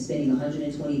have been spending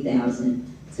 $120,000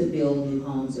 to build new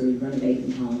homes or renovate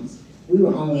new homes, we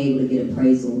were only able to get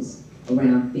appraisals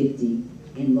around 50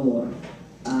 and lower.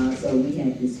 So we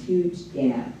had this huge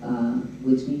gap,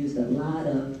 which we used a lot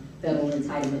of federal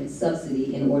entitlement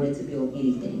subsidy in order to build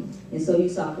anything. And so you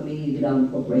saw community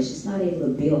development corporations not able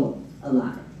to build a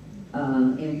lot.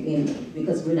 And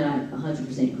because we're not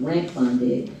 100% grant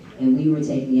funded, and we were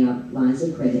taking out lines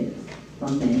of credit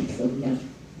from banks. So we have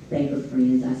banker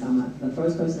friends. I saw the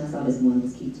first person I saw this morning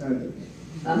was Keith Turner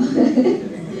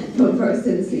from First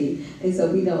Tennessee. And so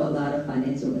we know a lot of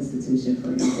financial institution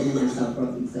friends, and then I saw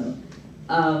Brody.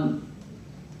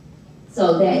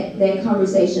 So that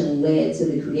conversation led to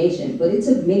the creation, but it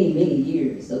took many, many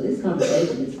years. So this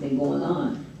conversation has been going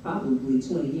on probably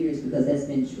 20 years because that's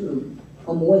been true,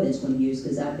 or more than 20 years,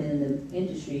 because I've been in the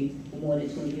industry for more than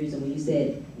 20 years. And when you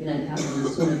said United Housing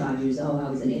was 25 years old, I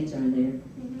was an intern there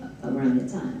around that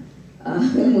time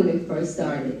when it first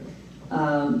started.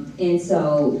 And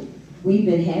so we've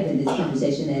been having this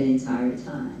conversation that entire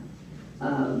time,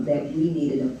 that we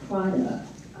needed a product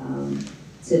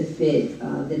to fit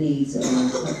the needs of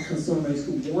consumers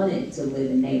who wanted to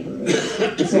live in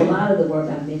neighborhoods. So a lot of the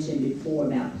work I mentioned before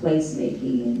about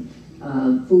placemaking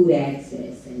and food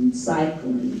access and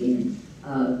cycling and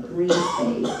green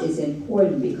space is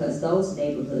important because those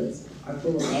neighborhoods are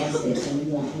full of assets and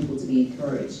we want people to be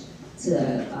encouraged to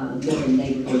live in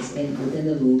neighborhoods within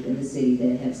the loop in the city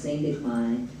that have seen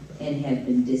decline and have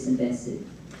been disinvested.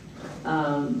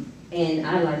 And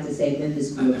I like to say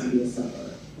Memphis grew up to be a suburb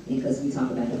because we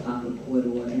talk about the Poplar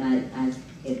Corridor, and I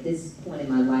at this point in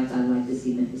my life, I'd like to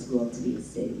see Memphis grow up to be a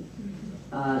city.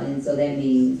 And so that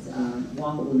means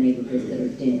walkable neighborhoods that are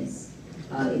dense.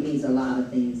 It means a lot of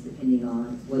things depending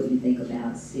on what you think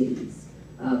about cities.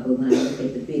 But when I look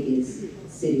at the biggest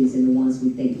cities and the ones we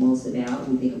think most about,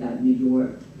 we think about New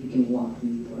York. You can walk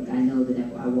New York. I know that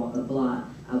if I walk a block,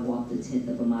 I walk the 10th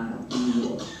of a mile in New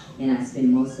York. And I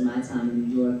spend most of my time in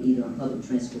New York either on public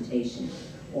transportation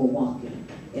or walking.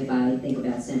 If I think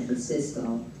about San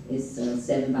Francisco, it's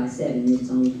 7 by 7. It's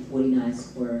only 49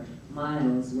 square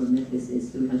miles, where Memphis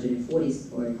is 340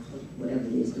 or whatever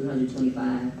it is,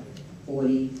 325,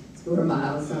 40 square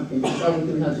miles, something. It's over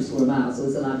 300 square miles, so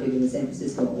it's a lot bigger than San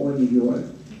Francisco or New York.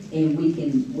 And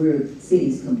we're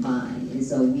cities combined, and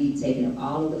so we've taken up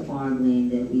all of the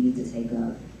farmland that we need to take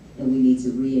up, and we need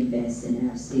to reinvest in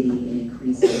our city and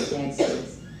increase our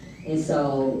taxes. And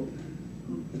so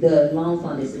the loan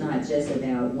fund is not just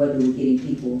about whether we're getting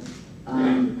people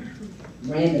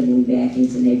randomly back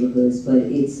into neighborhoods, but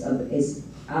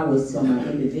I always tell my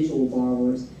individual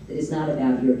borrowers that it's not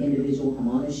about your individual home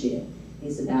ownership.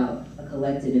 It's about a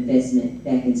collective investment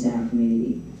back into our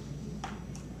community.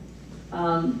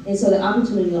 And so the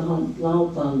Opportunity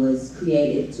Loan Fund was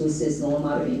created to assist low and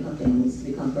moderate income families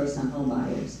to become first-time home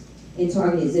buyers in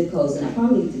targeted zip codes. And I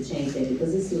probably need to change that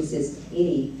because it's to assist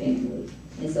any family.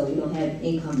 And so we don't have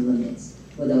income limits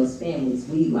for those families.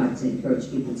 We like to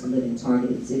encourage people to live in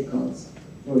targeted zip codes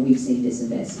where we've seen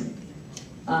disinvestment.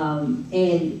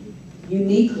 And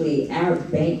uniquely, our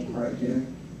bank partner,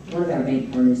 one of our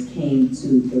bank partners came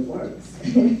to the works.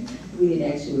 We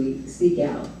didn't actually seek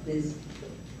out this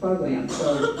program.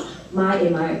 So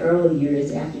in my early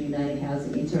years after United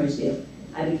Housing internship,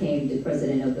 I became the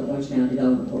president of the Orange Mound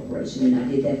Development Corporation, and I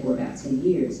did that for about 10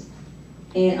 years.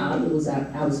 And I was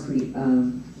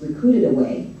recruited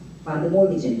away by the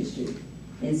mortgage industry.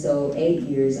 And so 8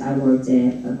 years I worked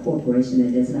at a corporation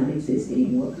that does not exist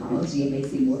anymore called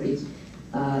GMAC Mortgage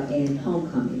and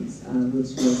Homecomings,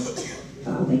 which was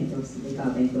filed bankruptcy. They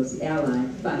filed bankruptcy. Allied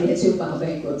Financial filed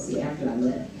bankruptcy after I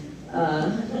left.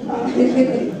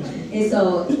 And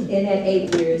so in that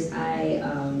 8 years, I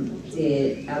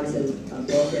was a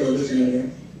broker originator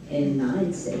in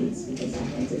 9 states because I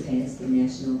had to pass the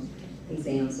national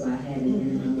exam, so I had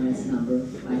an NMLS number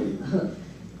like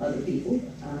other people.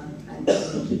 I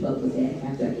couldn't keep up with that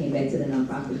after I came back to the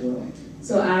nonprofit world.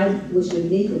 So I was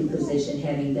uniquely positioned,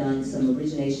 having done some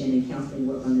origination and counseling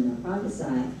work on the nonprofit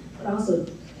side, but also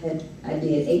I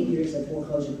did 8 years of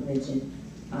foreclosure prevention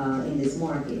in this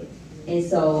market. And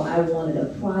so I wanted a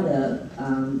product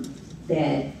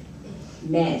that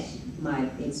matched my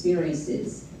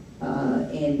experiences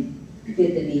and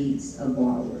fit the needs of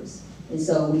borrowers. And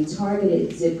so we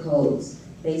targeted zip codes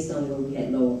based on where we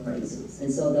had low appraisals. And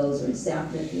so those are in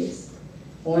South Memphis,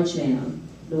 Orange Mound,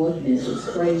 North Memphis,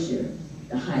 Frazier,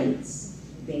 the Heights,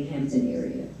 Binghamton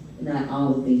area. Not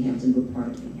all of Binghamton, but part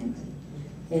of Binghamton.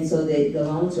 And so the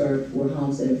loans were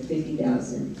homes that are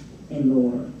 $50,000 and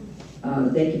lower.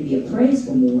 They can be appraised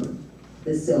for more.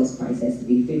 The sales price has to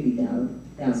be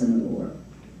 $50,000 or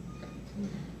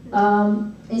lower.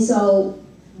 And so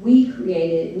we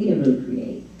didn't really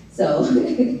create. So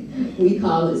we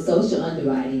call it social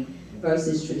underwriting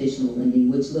versus traditional lending,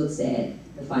 which looks at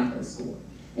the FICO score.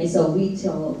 And so we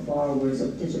tell borrowers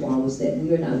or potential borrowers that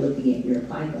we are not looking at your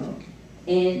FICO.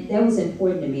 And that was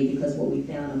important to me because what we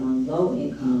found among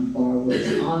low-income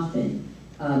borrowers often,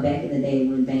 back in the day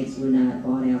when banks were not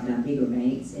bought out by bigger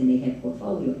banks and they had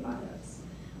portfolio products,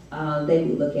 they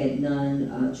would look at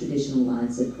non-traditional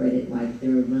lines of credit like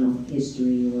their rental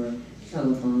history or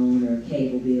telephone or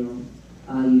cable bill,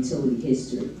 utility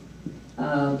history.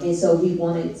 And so we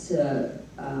wanted to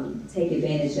take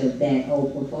advantage of that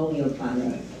old portfolio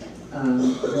product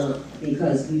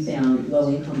because we found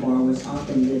low-income borrowers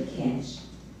often live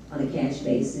on a cash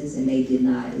basis, and they did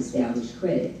not establish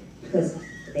credit because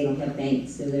they don't have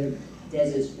banks, so they're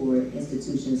deserts for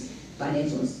institutions,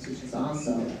 financial institutions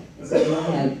also. And so they don't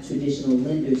have traditional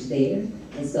lenders there,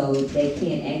 and so they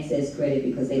can't access credit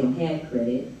because they don't have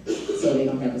credit, so they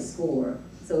don't have a score.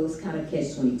 So it was kind of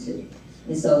catch-22.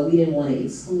 And so we didn't want to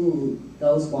exclude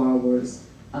those borrowers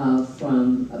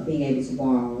from being able to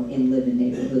borrow and live in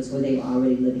neighborhoods where they were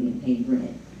already living and paying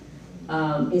rent.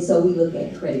 And so we look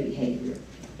at credit behavior.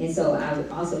 And so I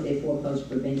also did foreclosure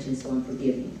prevention, so I'm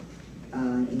forgiving.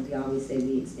 And we always say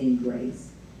we extend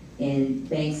grace. And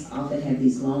banks often have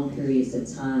these long periods of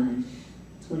time,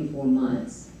 24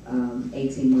 months,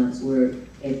 18 months, where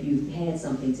if you've had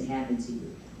something to happen to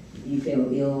you, you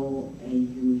fell ill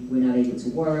and you were not able to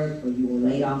work, or you were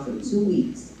laid off for 2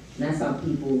 weeks. And I saw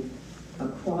people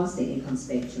across the income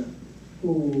spectrum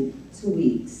who 2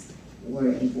 weeks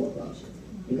were in foreclosure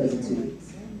because of 2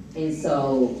 weeks. And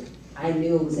so I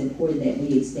knew it was important that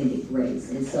we extended grace.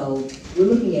 And so we're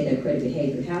looking at their credit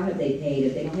behavior. How have they paid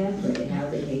if they don't have credit? How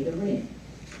have they paid the rent?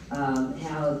 How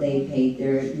have they paid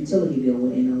their utility bill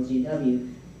with MLGW?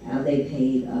 How they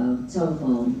paid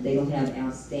telephone? They don't have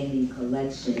outstanding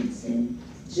collections and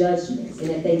judgments. And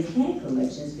if they've had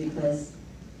collections, because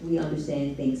we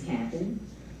understand things happen,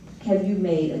 have you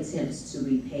made attempts to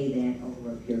repay that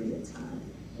over a period of time?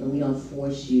 And we don't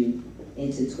force you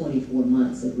into 24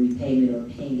 months of repayment or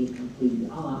paying it completely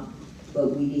off,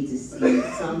 but we need to see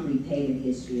some repayment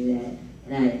history of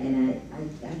that. And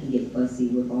I can get fussy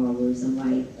with borrowers. I'm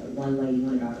like, one lady,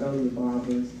 one of our earlier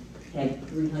borrowers, had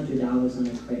 $300 on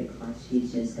her credit card she had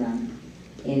just gotten.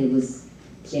 And it was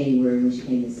January when she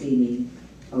came to see me,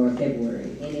 or February,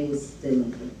 and it was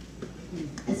delinquent.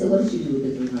 I said, what did you do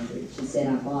with the 300? She said,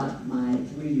 I bought my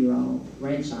 3-year-old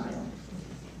grandchild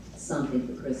something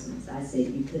for Christmas. I said,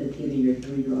 you could have given your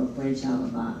 3-year-old grandchild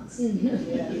a box.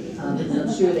 Because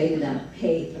I'm sure they did not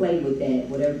play with that,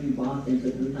 whatever you bought them for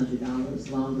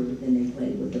 $300 longer than they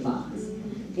played with the box.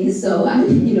 And so I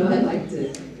like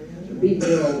to be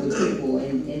real with people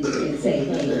and say,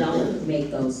 hey, don't make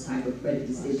those type of credit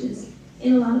decisions.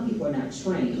 And a lot of people are not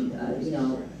trained.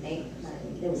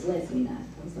 There was Leslie and I.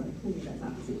 I'm sorry, who was I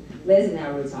talking to? Leslie and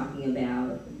I were talking about,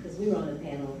 because we were on a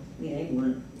panel, me and Amy were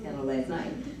on a panel last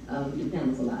night. We do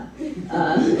panels a lot.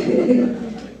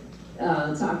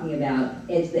 Talking about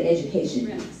the education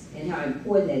piece. and how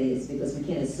important that is, because we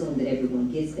can't assume that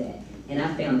everyone gets that. And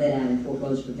I found that out in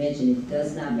foreclosure prevention. It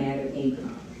does not matter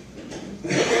income.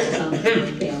 Some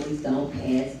families don't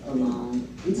pass along.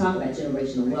 We talk about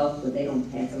generational wealth, but they don't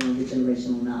pass along the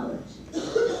generational knowledge.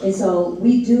 And so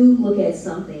we do look at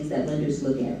some things that lenders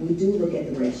look at. We do look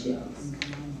at the ratios,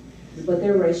 but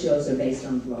their ratios are based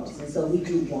on growth. And so we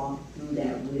do walk through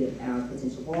that with our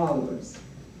potential borrowers.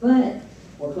 But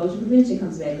foreclosure prevention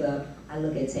comes back up. I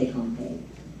look at take-home pay,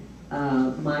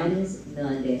 minus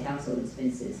non-debt household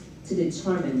expenses, to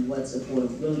determine what's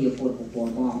affordable, really affordable for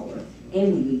a borrower,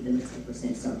 and we leave them a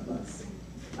 10% surplus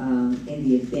in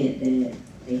the event that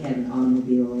they have an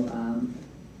automobile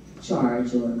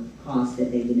charge or cost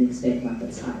that they didn't expect, like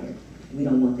a tire. We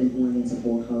don't want them going into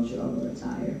foreclosure over a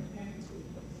tire.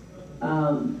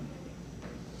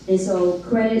 And so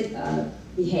credit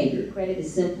behavior. Credit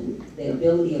is simply the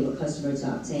ability of a customer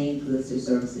to obtain goods or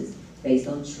services based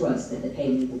on trust that the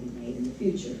payment will be made in the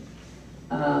future.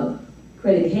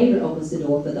 Credit behavior opens the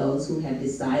door for those who have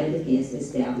decided against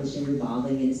establishing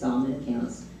revolving and installment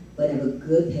accounts, but have a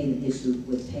good payment history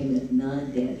with payment of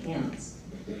non-debt accounts.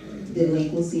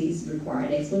 Delinquencies require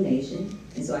an explanation,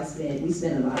 and so we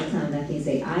spend a lot of time, and I can't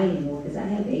say I anymore, because I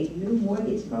have a new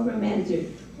mortgage program manager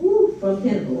from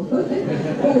Pinnacle.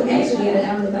 Actually, I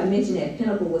don't know if I mentioned that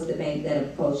Pinnacle was the bank that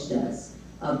approached us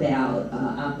about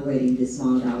operating the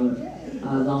small dollar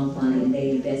loan fund, and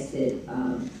they invested,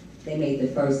 they made the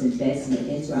first investment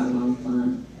into our loan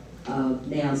fund of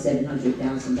now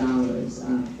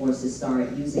 $700,000 for us to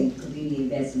start using community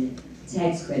investment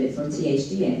tax credit from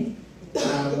THDA,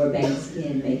 where banks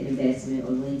can make an investment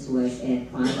or lend to us at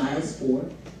prime -4.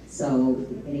 So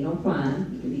depending on prime,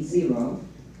 it can be 0.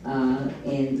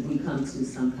 And we come to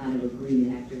some kind of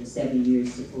agreement after 7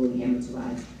 years to fully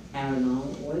amortize our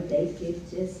loan, or they could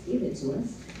just give it to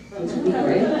us, which would be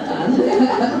great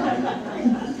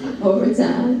over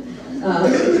time.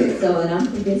 And I'm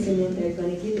convincing them they're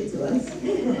going to give it to us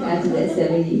after that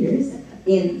 7 years.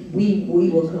 And we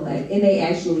will collect, and they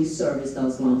actually service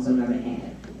those loans on our behalf,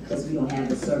 because we don't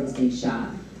have a servicing shop.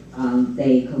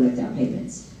 They collect our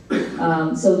payments.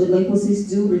 So delinquencies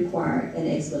do require an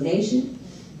explanation.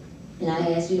 And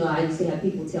I asked, I used to have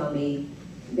people tell me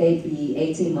they'd be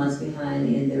 18 months behind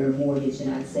in their mortgage,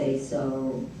 and I'd say,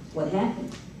 so what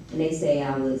happened? And they say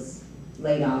I was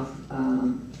laid off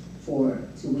for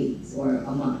 2 weeks or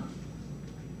a month.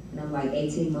 And I'm like,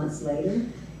 18 months later?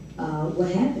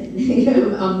 What happened?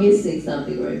 I'm missing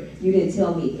something, or you didn't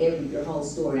tell me your whole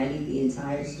story. I need the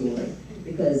entire story,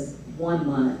 because 1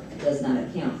 month does not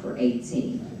account for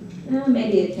 18.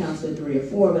 Maybe it counts for 3 or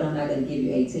 4, but I'm not going to give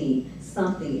you 18.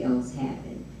 Something else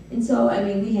happened. And so,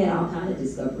 we had all kinds of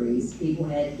discoveries. People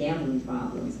had gambling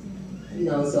problems,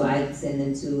 so I'd send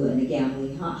them to a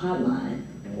gambling hotline,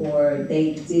 or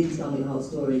they didn't tell me the whole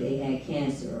story. They had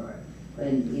cancer,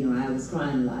 and I was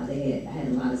crying a lot. I had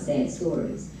a lot of sad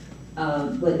stories.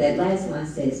 But that last line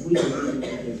says, we believe in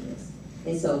forgiveness.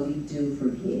 And so we do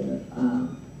forgive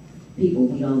people.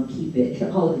 We don't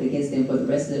hold it against them for the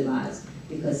rest of their lives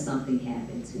because something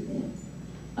happened to them.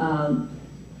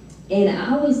 And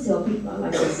I always tell people, I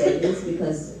like to say this,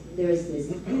 because there's this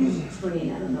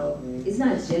trend, I don't know, it's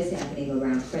not just happening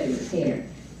around credit repair.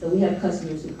 So we have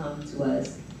customers who come to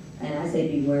us, and I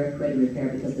say beware credit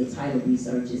repair, because the title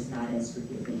research is not as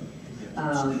forgiving.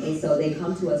 And so they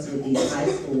come to us with these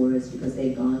high scores because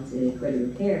they've gone to credit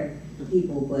repair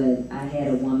people, but I had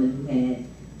a woman who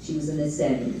she was in the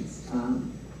 70s.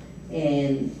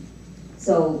 And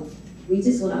so we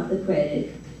just went off the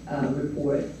credit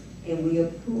report, and we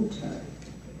approved her.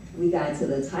 We got to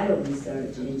the title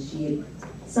research, and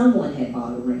someone had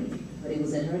bought a ring, but it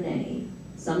was in her name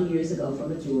some years ago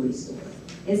from a jewelry store.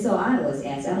 And so I was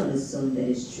asked, I don't assume that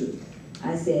it's true.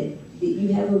 I said, did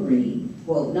you have a ring?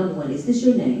 Well, number one, is this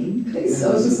your name,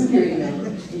 social security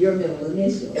number, your middle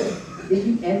initial? Did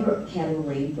you ever have a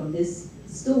ring from this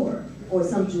store, or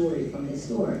some jewelry from this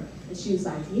store? And she was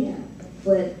like, yeah,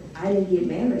 but I didn't get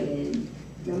married.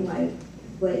 And I'm like,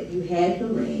 but you had the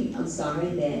ring. I'm sorry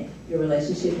that your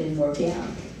relationship didn't work out.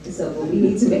 And so, well, we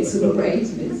need to make some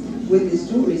arrangements with this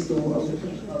jewelry store, or we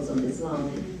can't close on this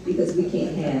loan, because we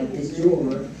can't have this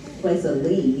jeweler place a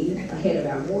lien ahead of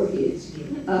our mortgage to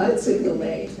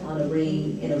collect on a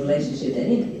ring in a relationship that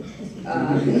ended.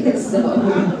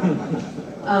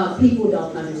 People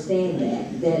don't understand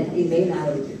that it may not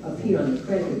appear on the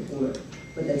credit report,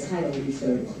 but the title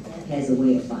research has a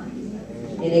way of finding it.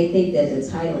 And they think that the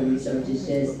title research is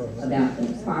just about the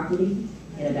property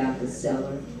and about the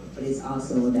seller, but it's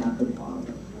also about the borrower.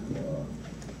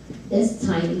 That's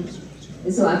tiny.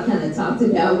 And so I've kind of talked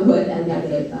about what, I'm not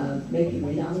going to make you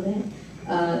read all of that,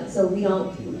 So we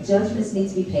don't, judgments need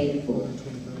to be paid in full.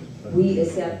 We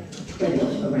accept credit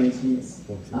arrangements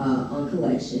on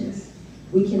collections.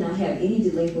 We cannot have any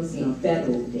delinquency on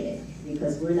federal debt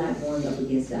because we're not going up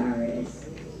against the IRS.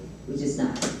 We're just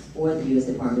not, or the U.S.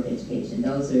 Department of Education.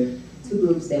 Those are two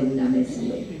groups that we're not messing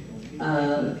with.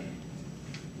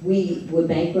 With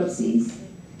bankruptcies,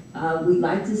 we'd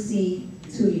like to see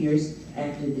 2 years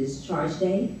after this charge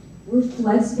date. We're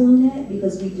flexible in that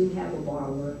because we do have a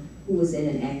borrower who was in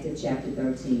an active Chapter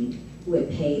 13 who had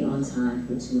paid on time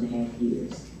for 2.5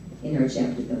 years in her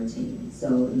Chapter 13. So,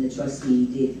 and the trustee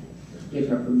did give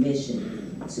her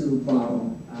permission to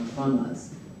borrow from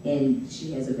us. And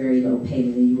she has a very low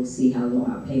payment, and you will see how low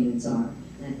our payments are.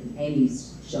 And Amy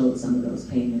showed some of those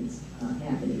payments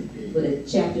happening. But at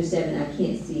Chapter 7,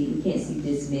 we can't see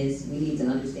dismissed. We need to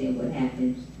understand what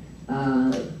happened.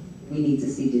 We need to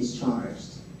see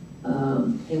discharged.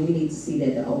 And we need to see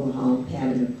that the overall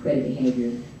pattern of credit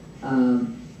behavior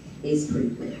is pretty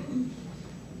good.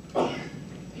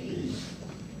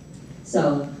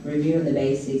 So, reviewing the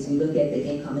basics, we look at the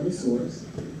income and the source.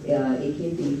 It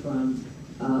can be from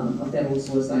a federal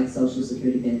source like Social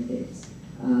Security benefits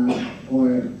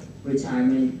or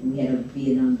retirement. We had a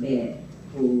Vietnam vet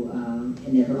who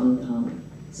had never owned a home.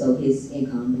 So his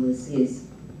income was his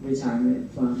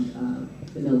retirement from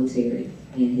the military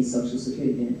and his Social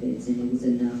Security benefits, and it was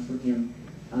enough for him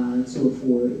to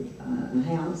afford a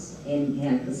house and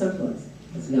have a surplus,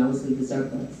 because we always leave the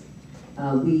surplus.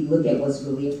 We look at what's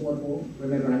really affordable.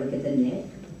 Remember, I look at the net,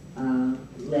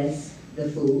 less the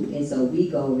food, and so we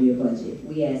go over your budget.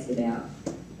 We ask about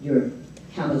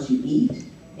how much you eat,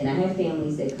 and I have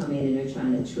families that come in and they're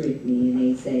trying to trick me, and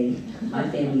they say, my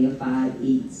family of 5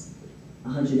 eats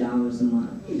 $100 a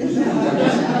month. My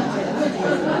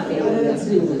family of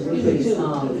 2 is pretty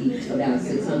small, eat about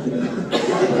 $600 a month.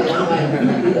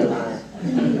 Eat a lot.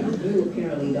 And you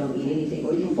apparently don't eat anything,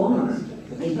 or you farm.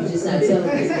 And you're just not telling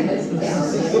us because of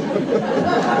calcium.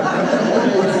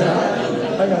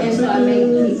 And so I make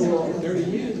people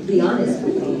be honest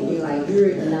with me and be like,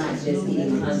 you're not just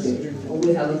eating 100. Or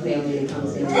we have a family that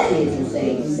comes in with kids and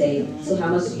say, so how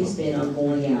much do you spend on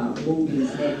going out,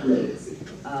 movies, Netflix?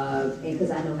 And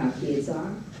because I know how kids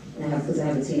are, and because I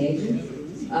have a teenager.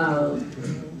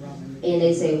 And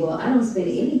they say, well, I don't spend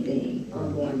anything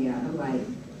on going out. I'm like,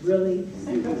 really?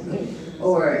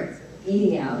 Or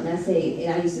eating out, and I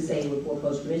used to say with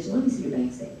foreclosure prevention, let me see your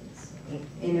bank statements.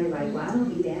 And they're like, well, I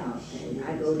don't eat out. And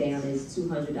I go down as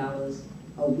 $200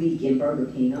 a week in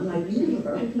Burger King. I'm like, you have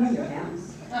Burger King in your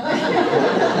house?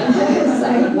 It's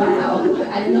like, wow,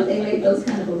 I didn't know they made those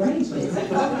kind of arrangements.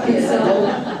 And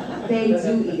so they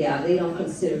do eat out. They don't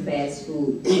consider fast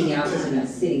food eating out because they're not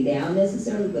sitting down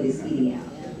necessarily, but it's eating out.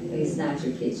 It's not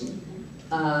your kitchen.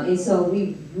 And so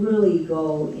we really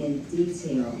go in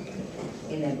detail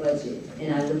in that budget,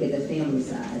 and I look at the family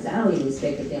size. I don't even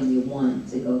expect a family of 1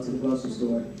 to go to the grocery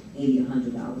store and eat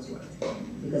 $100 worth,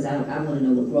 because I want to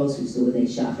know what grocery store they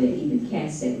shop at. Even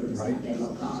Cat Saver is not that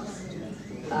low cost.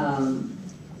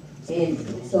 And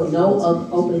so no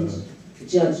open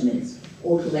judgments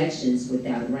or collections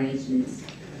without arrangements,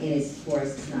 and for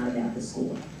us, it's not about the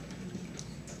score.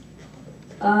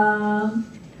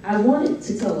 I wanted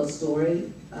to tell a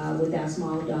story with our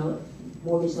small adult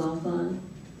mortgage loan fund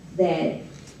that,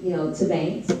 to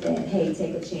banks that, hey,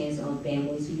 take a chance on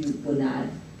families who you would not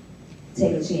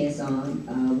take a chance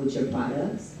on with your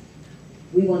products.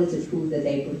 We wanted to prove that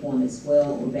they perform as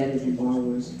well or better than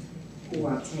borrowers who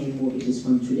obtain mortgages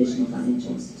from traditional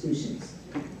financial institutions.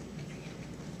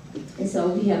 And so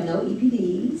we have no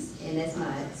EPDs, and that's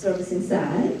my servicing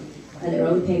side. An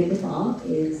early payment default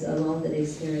is a loan that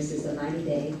experiences a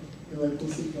 90-day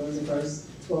delinquency for the first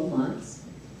 12 months.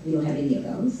 We don't have any of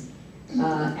those.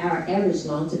 Our average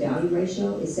loan-to-value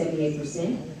ratio is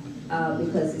 78%,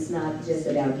 because it's not just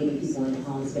about getting people into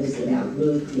homes, but it's about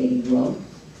really creating growth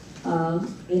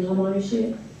in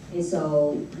homeownership. And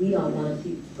so we don't want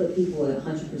to put people at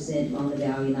 100%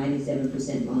 loan-to-value,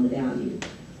 97% loan-to-value,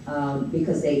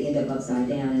 because they end up upside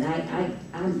down. And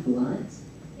I'm blunt.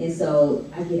 And so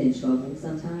I get in trouble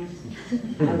sometimes.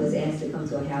 I was asked to come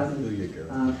to a housing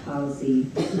policy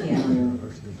panel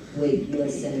with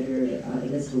U.S. Senator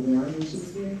Elizabeth Warren when she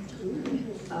was here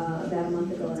about a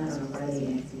month ago, and I don't know why they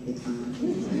asked me to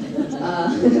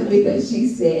come. Because she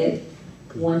said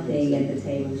one thing at the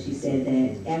table. She said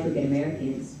that African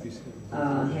Americans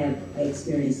have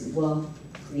experienced wealth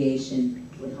creation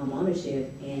with home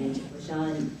ownership, and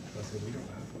Roshun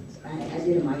I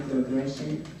did a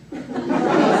microaggression.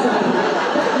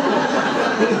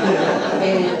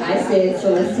 And I said,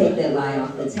 so let's take that lie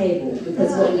off the table,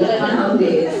 because what we found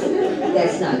is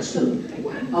that's not true.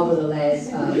 Over the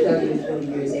last 30 or 40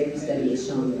 years, every study has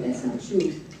shown that that's not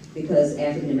true, because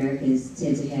African Americans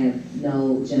tend to have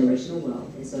no generational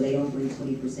wealth, and so they don't bring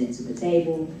 20% to the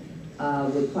table.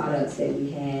 With products that we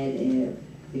had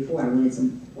before I went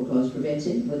into foreclosure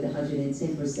prevention with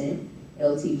 110%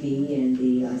 LTV and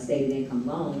the stated income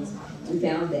loans, we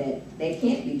found that that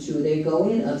can't be true. They go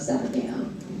in upside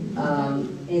down.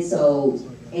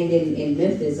 And then in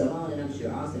Memphis alone, and I'm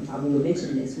sure Austin probably will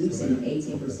mention this, we've seen an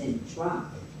 18%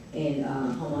 drop in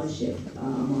home ownership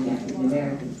among African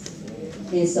Americans.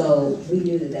 And so we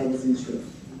knew that that wasn't true.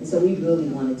 And so we really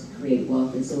wanted to create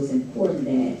wealth, and so it's important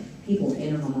that people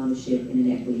enter home ownership in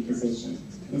an equity position.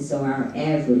 And so our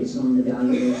average loan to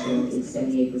value ratio is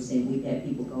 78%. We've had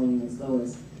people going as low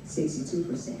as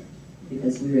 62%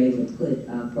 because we were able to put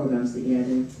programs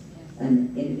together,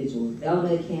 an individual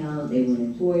development account. They were an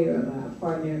employer of our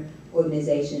partner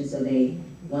organization. So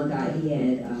one guy, he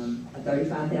had a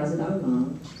 $35,000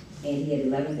 loan, and he had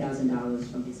 $11,000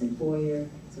 from his employer.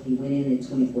 So he went in at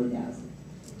 $24,000,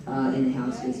 and the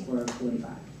house was for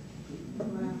 $45,000.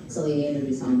 So he entered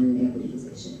his home in an equity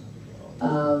position.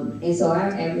 And so our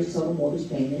average total mortgage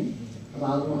payment of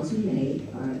all the loans we made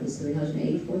is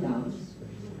 $384.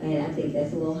 And I think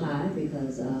that's a little high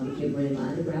because you're in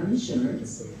mind around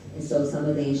insurance. And so some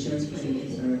of the insurance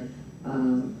premiums are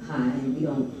high, and we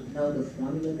don't know the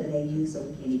formula that they use, so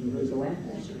we can't even really go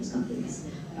after insurance companies.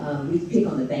 We pick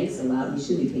on the banks a lot. We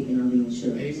should be picking on the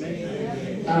insurance. We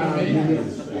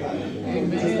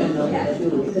just don't know how to do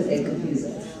it because they confuse us.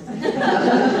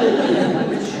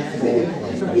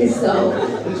 So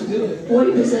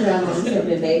 40% of our loans have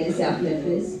been made in South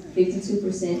Memphis,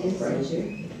 52% in Frazier.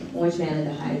 Orange Mountain,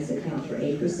 the highest, account for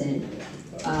 8%.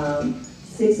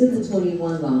 6 of the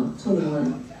 21 months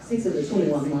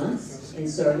in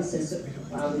service,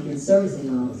 while we've been servicing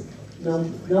loans,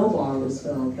 no borrowers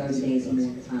fell 30 days or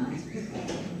more behind.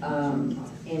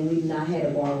 And we've not had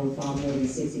a borrower fall more than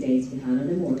 60 days behind on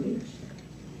their mortgage.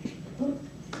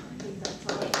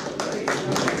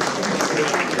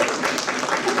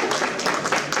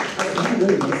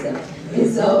 And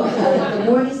so the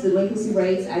mortgage delinquency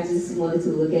rates, I just wanted to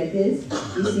look at this.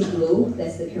 You see blue,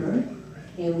 that's the current.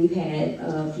 And we've had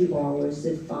a few borrowers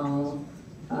that fall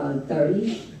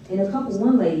 30. And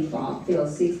one lady fell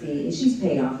 60, and she's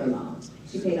paid off her loan.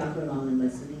 She paid off her loan in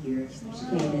less than a year. She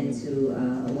came into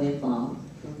a windfall.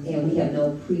 And we have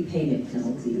no prepayment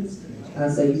penalties.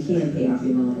 So you can pay off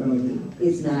your loan early.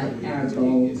 It's not our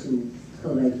goal to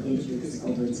collect interest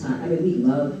over time. I mean, we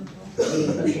love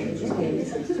getting principal interest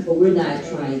payments, but we're not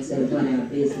trying to run our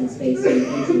business based on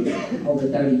interest over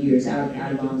 30 years.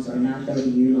 Our loans are not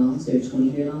 30-year loans, they're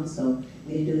 20-year loans. So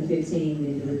we didn't do the 15, we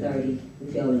didn't do the 30. We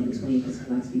fell in between because we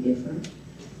like to be different.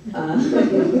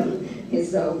 And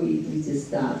so we just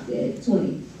stopped at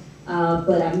 20.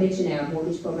 But I mentioned our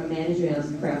mortgage program manager, and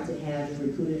I'm proud to have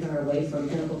recruited her away from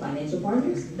Pinnacle Financial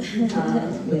Partners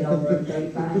with over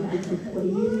 40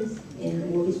 years in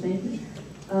mortgage banking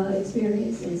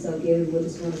experience. And so Gary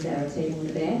Witherspoon is at our table in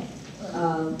the back.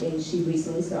 And she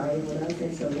recently started with us,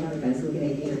 and so now everybody's looking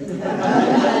at Gary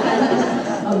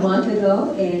a month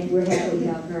ago, and we're happy to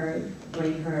help her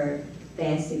bring her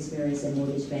vast experience in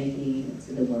mortgage banking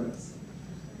to the works.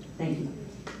 Thank you.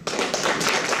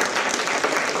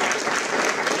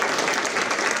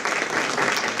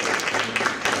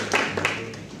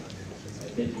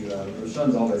 Thank you.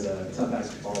 Roshun's always a tough act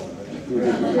to follow.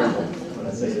 When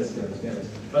I say this, I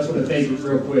just want to thank you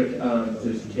real quick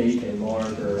to Kate and MAAR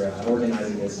for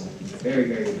organizing this very,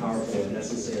 very powerful and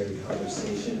necessary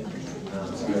conversation.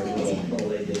 Sorry, I was a little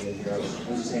late getting in here. I was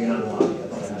just hanging out in the lobby. I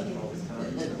thought I had all this time.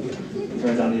 It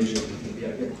turns out maybe you can be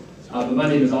up here. But my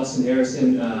name is Austin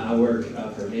Harrison. I work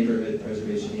for Neighborhood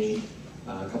Preservation Inc.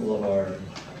 A couple of our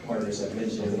partners have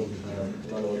mentioned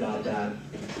a little about that.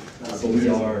 But we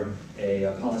are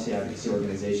a policy advocacy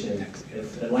organization.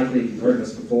 Likely, if you've heard of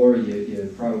us before,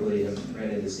 you probably have ran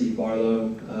into Steve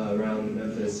Barlow around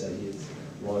Memphis. He's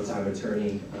a longtime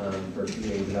attorney for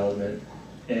community development.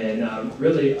 And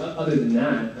really, other than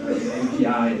that,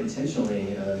 MPI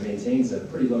intentionally maintains a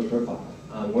pretty low profile.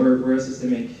 We're a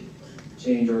systemic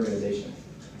change organization.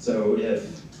 So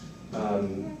if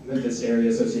Memphis Area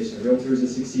Association of Realtors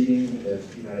is succeeding,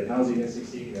 if United Housing is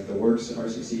succeeding, if the Works are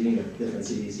succeeding, if different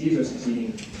CDCs are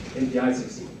succeeding, MPI is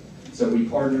succeeding. So we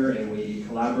partner and we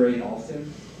collaborate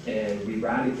often, and we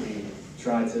radically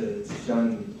try to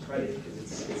shun credit,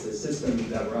 because it's a system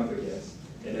that we're up against.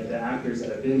 And if the actors that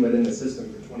have been within the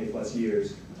system for 20 plus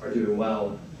years are doing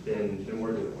well, then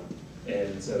we're doing well.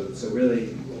 And so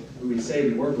really, who we say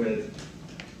we work with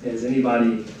is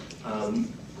anybody,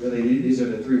 really, these are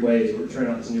the three ways. We're trying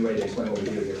out this new way to explain what we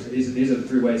do here. So these are the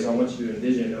three ways. So I want you to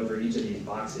envision over each of these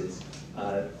boxes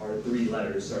are three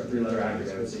letters, or three-letter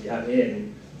acronyms. So you have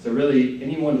N. So really,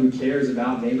 anyone who cares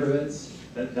about neighborhoods,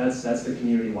 that's the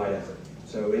community-wide effort.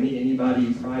 So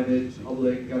anybody, private,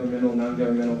 public, governmental,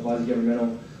 non-governmental,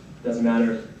 quasi-governmental, doesn't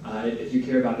matter. If you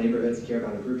care about neighborhoods, care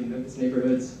about improving Memphis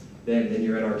neighborhoods, then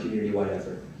you're in our community-wide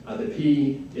effort. The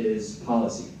P is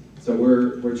policy. So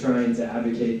we're trying to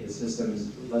advocate the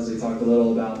systems. Leslie talked a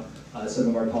little about some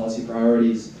of our policy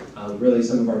priorities. Really,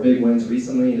 some of our big wins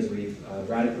recently is we've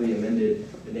radically amended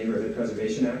the Neighborhood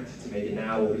Preservation Act to make it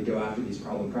now where we go after these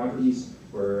problem properties.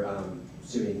 We're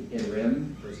suing in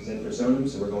rem versus in personam,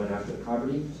 so we're going after the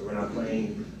property. So we're not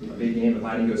playing a big game of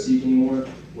hide and go seek anymore.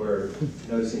 We're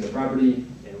noticing the property,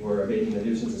 and we're abating the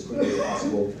nuisance as quickly as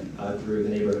possible through the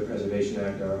Neighborhood Preservation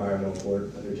Act, our environmental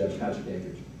court under Judge Patrick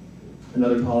Dandridge.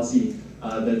 Another policy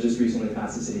that just recently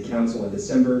passed the City Council in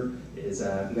December is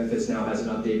Memphis now has an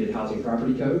updated housing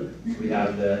property code. We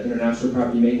have the International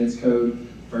Property Maintenance Code.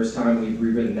 First time we've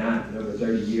rewritten that in over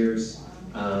 30 years.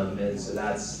 And so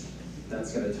that's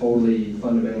going to totally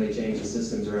fundamentally change the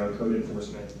systems around code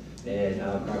enforcement and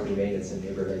property maintenance in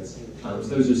neighborhoods. So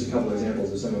those are just a couple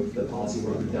examples of some of the policy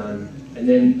work we've done. And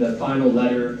then the final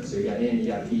letter, so you got N, you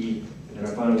got P, and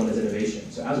our final one is innovation.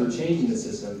 So as we're changing the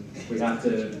system, we have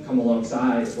to come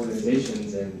alongside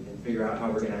organizations and figure out how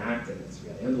we're going to act in it. So we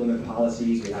got to implement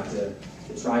policies, we have to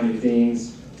try new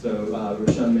things. So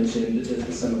Roshun mentioned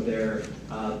some of their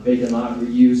vacant lot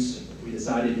reuse. We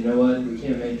decided, you know what, we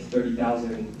can't make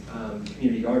 30,000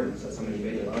 community gardens. That's how many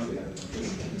vacant lots we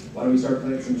have. Why don't we start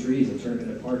planting some trees and turn them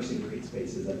into parks and green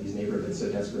spaces that these neighborhoods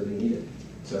so desperately needed?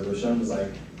 So Roshun was like,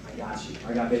 I got you.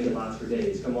 I got vacant lots for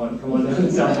days. Come on down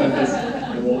to South Memphis,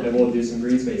 and we'll do some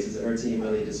green spaces. And her team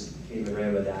really just came and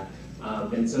ran with that.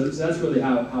 And so that's really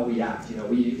how we act. You know,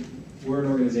 we're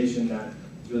an organization that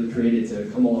is really created to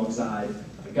come alongside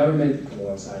the government, come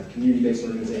alongside community-based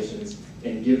organizations,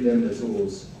 and give them the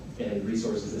tools and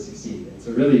resources to succeed. And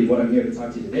so really, what I'm here to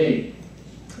talk to you today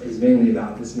is mainly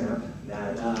about this map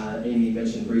that Amy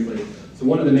mentioned briefly. So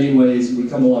one of the main ways we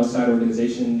come alongside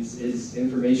organizations is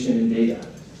information and data.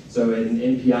 So in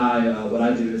NPI, what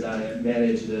I do is I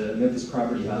manage the Memphis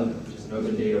Property Hub, which is an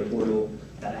open data portal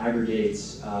that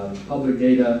aggregates public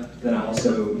data. Then I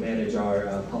also manage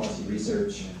our policy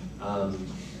research.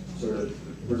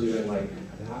 We're doing like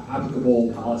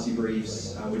applicable policy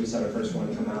briefs. We just had our first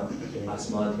one come out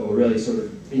last month, but we're really sort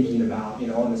of thinking about,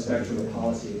 on the spectrum of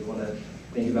policy, we want to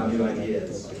think about new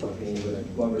ideas. I mean,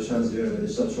 what Roshun's doing with the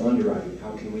social underwriting,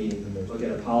 how can we look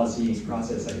at a policy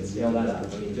process that can scale that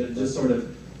up? I mean, just sort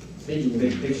of thinking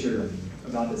big picture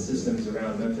about the systems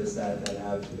around Memphis that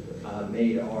have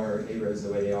made our neighborhoods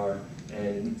the way they are.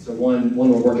 And so one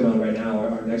we're working on right now,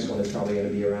 our next one is probably going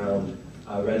to be around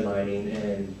redlining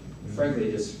and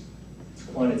frankly just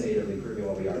quantitatively proving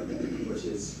what we are today, which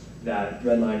is that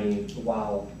redlining,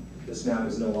 while this map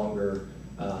is no longer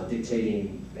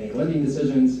dictating main lending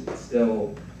decisions, it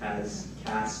still has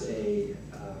cast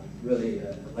really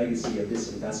a legacy of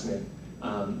disinvestment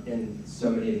in so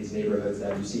many of these neighborhoods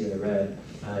that you see in the red,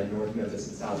 in North Memphis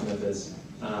and South Memphis.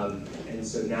 And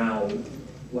so now,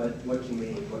 what can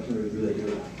we really do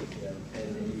about it?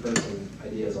 And you've heard some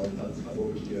ideas on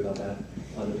what we can do about that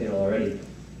on the panel already.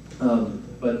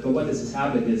 But what this has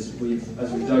happened is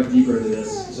as we've dug deeper into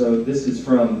this, so this is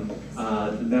from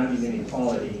the Mapping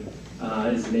Inequality,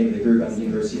 is the name of the group at the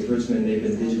University of Richmond. They've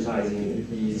been digitizing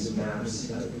these maps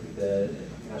at the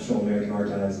National American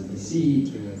Archives in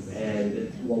DC.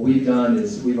 And what we've done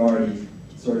is we've already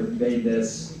sort of made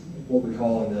this what we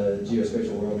call in the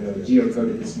geospatial world, we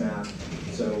geocoded this map.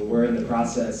 So we're in the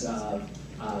process of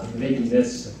making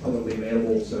this publicly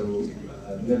available so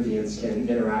Memphians can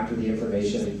interact with the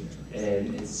information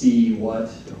and see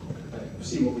what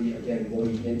we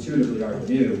intuitively already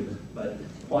knew, but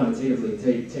quantitatively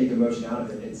take emotion out of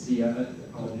it and see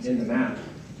in the map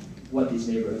what these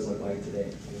neighborhoods look like today.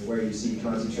 I mean, where you see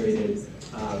concentrated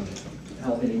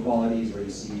health inequalities, where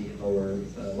you see lower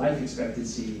life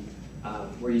expectancy,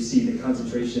 where you see the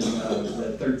concentration of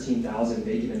the 13,000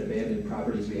 vacant and abandoned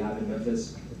properties we have in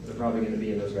Memphis. They're probably going to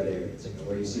be in those red areas,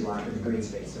 where you see lack of green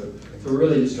space. So we're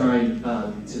really just trying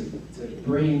to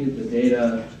bring the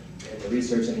data and the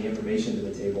research and the information to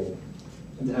the table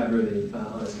and to have really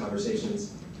honest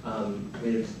conversations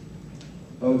with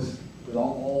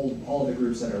all the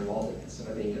groups that are involved in this. And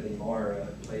I think MAAR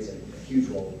plays a huge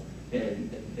role in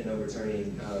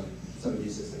overturning some of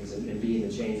these systems and being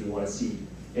the change we want to see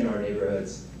in our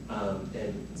neighborhoods.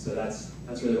 And so that's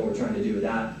really what we're trying to do with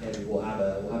that, and we'll have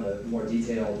a more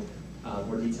detailed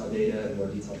data and more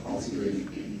detailed policy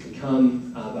brief to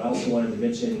come. But I also wanted to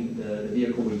mention the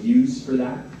vehicle we use for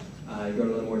that. Go into a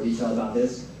little more detail about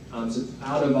this. So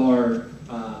out of our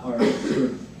sort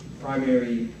of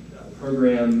primary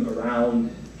program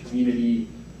around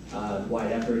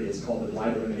community-wide effort is called the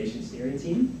Blight Elimination Steering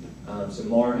Team. So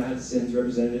MAAR sends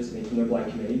representatives from their Blight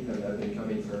Committee. I've been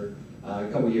coming for a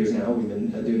couple years now. We've been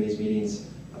doing these meetings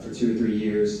for 2 or 3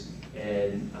 years.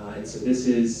 And so this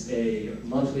is a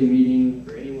monthly meeting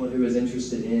for anyone who is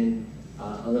interested in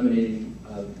eliminating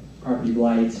property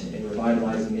blight and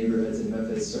revitalizing neighborhoods in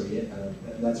Memphis. So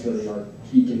that's really our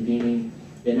key convening.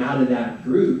 And out of that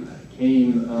group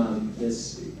came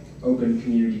this open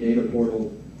community data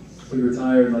portal. We were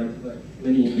tired, like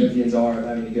many Memphians are,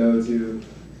 having to go to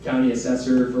county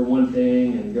assessor for one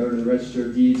thing and go to the register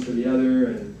of deeds for the other,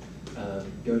 and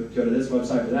go to this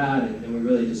website for that, and we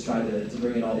really just tried to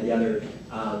bring it all together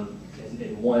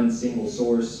in one single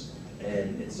source.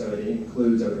 And so it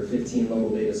includes over 15 local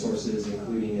data sources,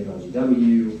 including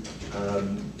MLGW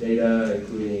data,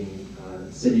 including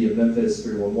City of Memphis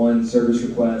 311 service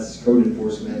requests, code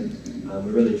enforcement.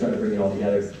 We really try to bring it all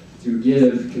together to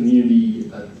give community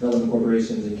development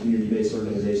corporations and community-based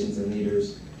organizations and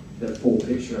leaders the full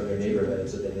picture of their neighborhood,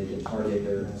 so that they can target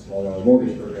their small dollar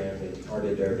mortgage program, they can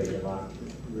target their vacant lot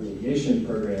remediation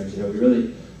programs. You know, we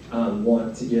really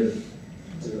want to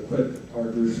equip our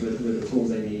groups with the tools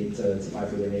they need to fight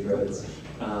for their neighborhoods.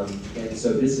 And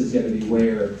so this is going to be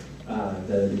where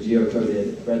the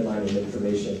geocoded redlining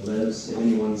information lives. If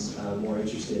anyone's more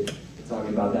interested in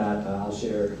talking about that, I'll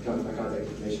share my contact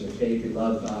information with Kate.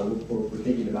 We're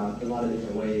thinking about a lot of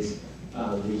different ways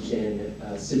we can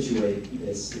situate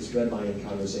this redlining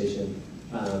conversation,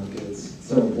 because it's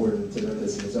so important to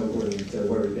Memphis, and it's so important to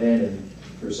where we've been, and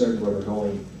for certain where we're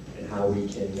going, and how we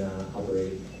can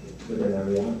operate within that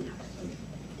reality.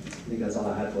 I think that's all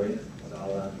I had for you. So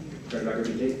I'll turn it back over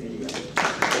to Kate. Thank you guys.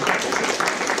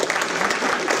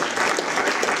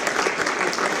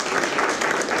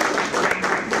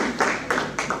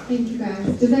 Thank you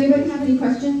guys. Does anybody have any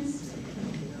questions?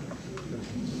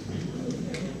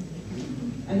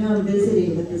 I know I'm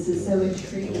visiting, but this is so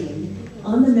intriguing.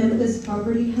 On the Memphis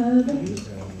Property Hub,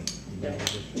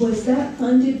 was that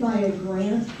funded by a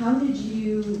grant? How did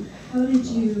you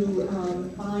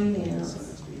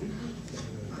finance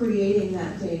creating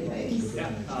that database?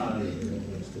 Yeah,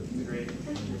 great.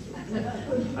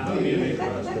 I don't mean to make fun.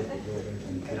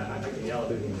 I can yell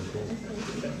at it.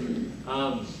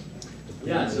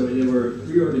 Yeah, so there were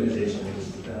 3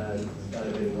 organizations that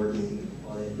have been working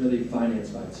on it, really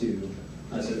financed by 2.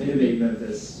 So Innovate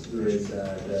Memphis, who is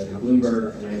the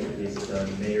Bloomberg philanthropies, has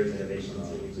done mayor's innovation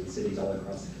teams in cities all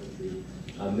across the country.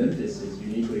 Memphis is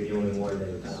uniquely the only one that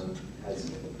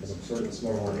has sort of a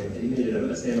small one, and made it a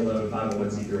standalone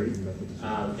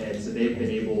 501c3. And so they've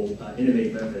been able,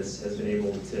 Innovate Memphis has been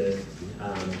able to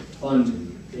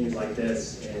fund things like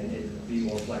this and be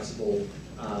more flexible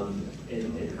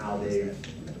in how they've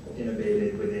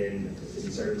innovated within city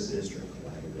services,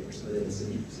 within the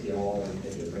city hall and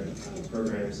different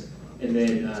programs. And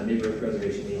then Neighborhood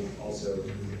Preservation Inc. also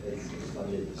has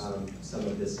funded some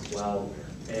of this as well.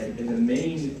 And the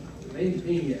main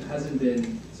thing hasn't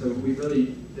been, so we've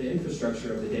really, the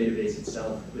infrastructure of the database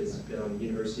itself has been on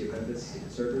University of Memphis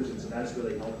servers, and so that's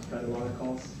really helped cut a lot of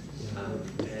costs.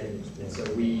 And so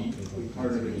we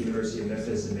partnered with the University of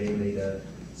Memphis, and mainly the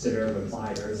Center of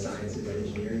Applied Earth Sciences and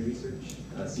Engineering Research,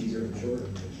 CSER for short.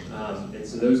 And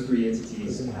so those 3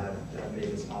 entities have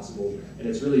made this possible, and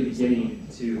it's really beginning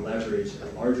to leverage a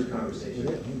larger conversation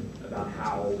about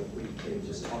how we can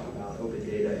just talk about open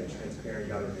data and transparent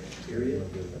government, period.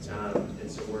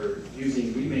 And so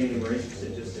we mainly were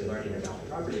interested just in learning about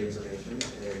property information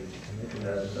and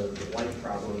the blight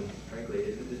problem,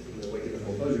 frankly, in the wake of the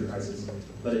foreclosure crisis.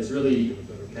 But it's really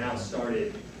now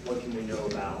started, what can we know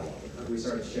about? We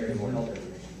started sharing more health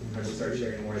information. We started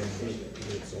sharing more education.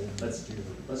 Let's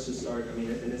just start. I mean,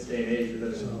 in this day and age, with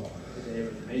the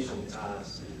information,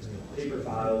 paper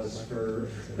files for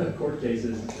court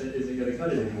cases isn't going to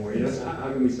cut it anymore. You know, so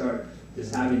how can we start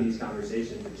just having these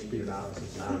conversations and thinking about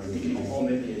all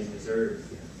Memphians deserve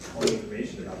all the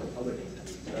information about the public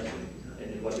entities,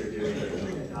 and what they're doing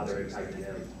and how they're impacting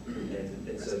them.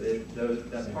 And so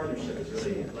that partnership has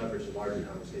really leveraged a larger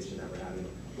conversation that we're having.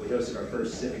 We hosted our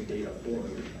first civic data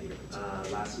forum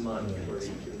last month, where we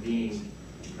convened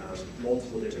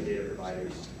multiple different data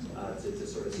providers to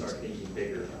sort of start thinking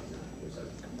bigger about that.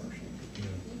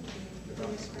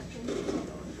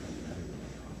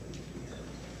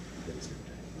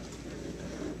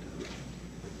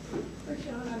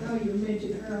 Roshun, I know you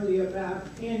mentioned earlier about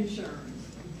insurance,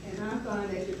 and I find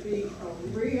that to be a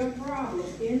real problem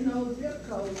in those zip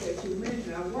codes that you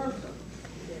mentioned. I worked them.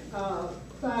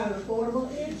 Find affordable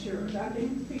insurance. I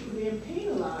think people being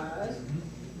penalized.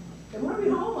 They want to be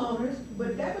homeowners,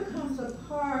 but that becomes a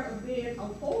part of being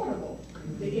affordable,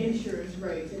 the insurance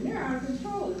rates, and they're out of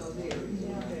control in those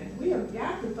areas. We have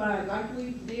got to find, like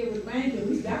we did with banking,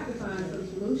 we've got to find some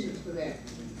solutions for that.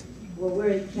 Well,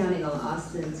 we're counting on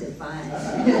Austin to find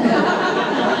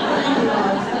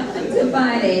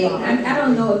I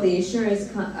don't know if the insurance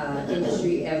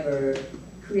industry ever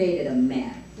created a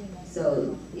map.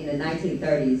 So in the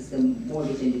 1930s, the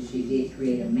mortgage industry did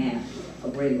create a map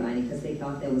of redlining because they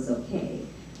thought that was okay.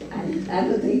 I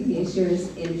don't think the insurance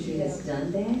industry has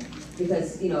done that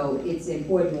because, you know, it's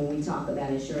important when we talk about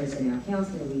insurance in our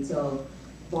counseling, we tell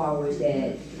borrowers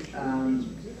that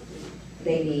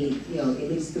they need, you know, at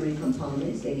least 3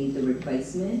 components. They need the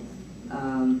replacement,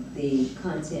 the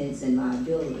contents, and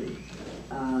liability.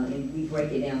 And we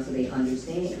break it down so they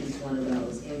understand each one of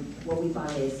those. And what we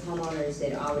find is homeowners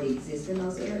that already exist in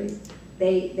those areas,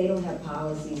 they don't have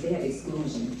policies, they have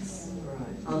exclusions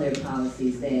on their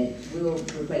policies that will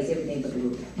replace everything but the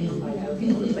roof.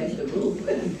 We'll replace the roof.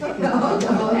 The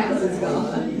whole house is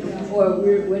gone. Or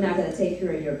we're not going to take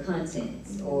care of your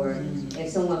contents. Or if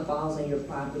someone falls on your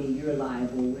property, you're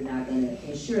liable. We're not going to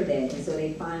insure that. And so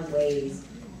they find ways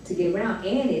to get around,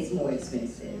 and it's more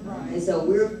expensive. And so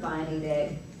we're finding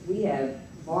that we have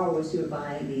borrowers who are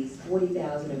buying these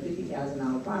 $40,000 or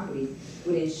 $50,000 properties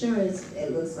with insurance.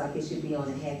 It looks like it should be on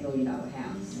a $500,000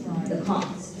 house. The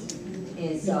cost.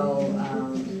 And so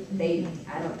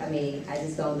I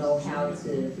just don't know how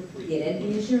to get at the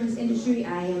insurance industry.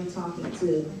 I am talking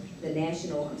to the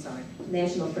National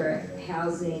Fair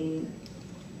Housing,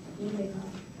 what do they call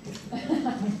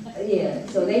it? Yeah,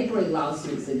 so they bring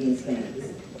lawsuits against banks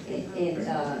and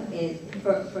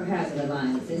for Housing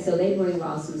Alliance. And so they bring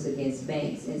lawsuits against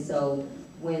banks. And so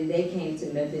when they came to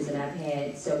Memphis, and I've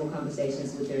had several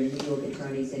conversations with their New York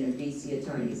attorneys and their DC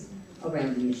attorneys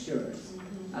around the insurers.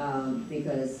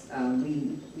 Because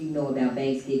we know about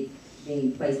banks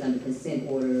being placed under consent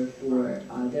order for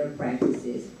their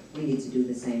practices. We need to do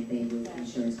the same thing with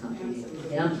insurance companies.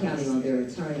 And I'm counting on their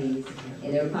attorneys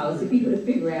and their policy people to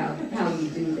figure out how we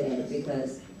do that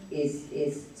because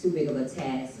it's too big of a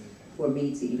task for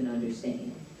me to even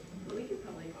understand. We could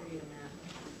probably create a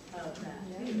map of that.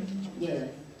 Yeah.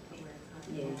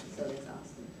 Yeah, so that's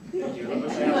awesome.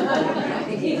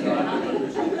 Thank you.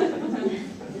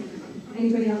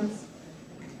 Anybody else?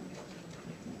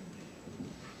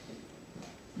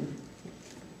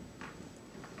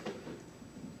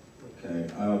 Okay,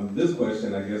 this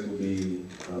question I guess will be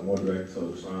more direct to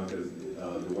Roshun because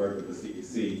the work with the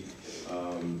CEC.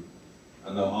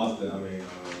 I know Austin,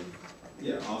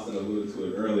 Austin alluded to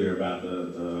it earlier about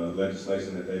the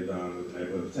legislation that they've done with the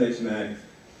Neighborhood Protection Act.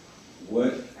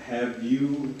 What have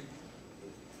you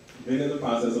been in the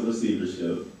process of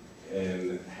receivership,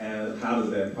 and how does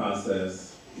that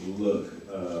process look?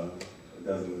 It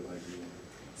doesn't look like you.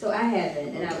 So I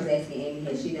haven't, and I was asking Amy,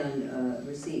 has she done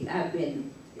receive?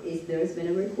 There's been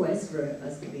a request for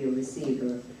us to be a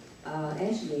receiver.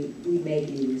 Actually, we may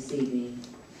be receiving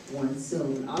one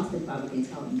soon. Austin probably can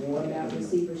talk more about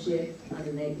receivership under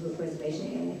the Neighborhood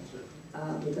Preservation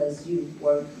Act because you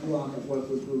all have worked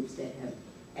with groups that have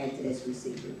acted as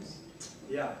receivers.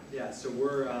 Yeah. So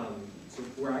we're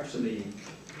actually,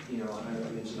 I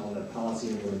mentioned all the policy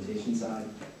implementation side.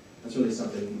 That's really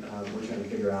something we're trying to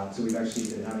figure out. So we've actually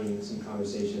been having some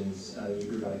conversations. A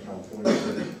group out of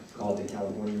California called the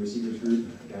California Receivers Group.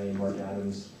 A guy named Mark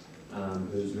Adams,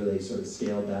 who's really sort of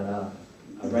scaled that up.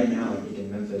 Right now, I think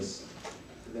in Memphis,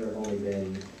 there have only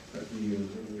been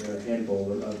a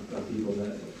handful of people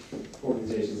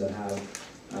organizations that have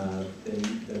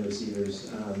been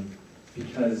receivers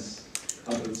because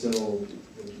up until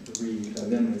the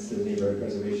amendments to the Neighborhood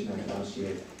Preservation Act last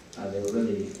year, they were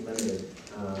really limited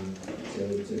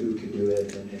to who could do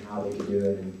it and how they could do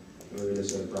it, and we really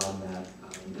sort of broadened that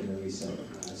in the recent.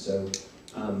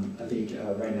 I think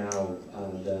right now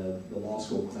the law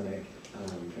school clinic,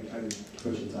 I would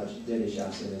push in touch. Denny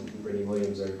Schaftlein and Brittany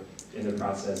Williams are in the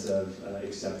process of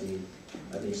accepting,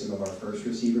 I think, some of our first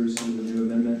receivers under the new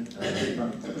amendment.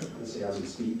 Let's say as we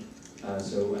speak.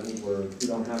 So I think we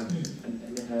don't have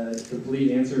a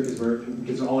complete answer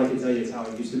because all I can tell you is how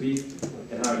it used to be,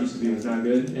 and how it used to be was not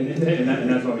good, and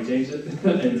that's why we changed it.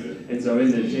 and so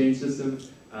in the change system,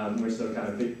 we're still kind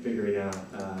of figuring out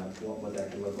what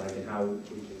that can look like and how we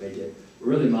can make it. We're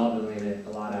really modeling it a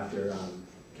lot after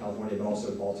California, but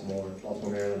also Baltimore.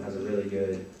 Baltimore, Maryland has a really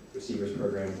good receivers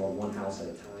program called One House at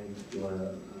a Time. if you want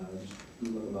to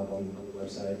look them up on the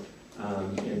website.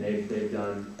 And they've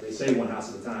done, they say one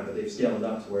house at a time, but they've scaled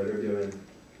up to where they're doing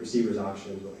receivers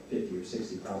auctions with 50 or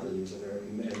 60 properties, and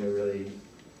they're really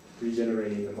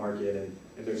regenerating the market,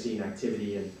 and they're seeing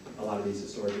activity in a lot of these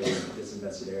historically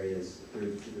disinvested areas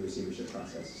through the receivership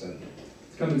process. So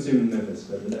it's coming soon in Memphis,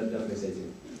 but definitely stay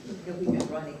tuned. We've been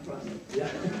running from it. Yeah.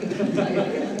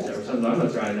 I'm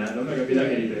not trying that. I'm not going to be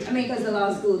that anything. I mean, because the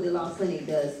law school, the law clinic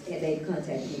does, and they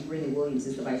contacted me. Brittany Williams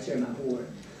is the vice chair of my board,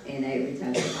 and every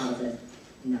time she calls us,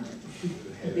 no,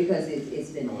 because it's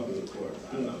been. Of course,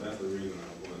 I know, that's the reason I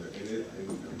was wondering.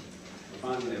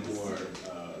 I'm finding that more, I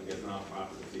guess,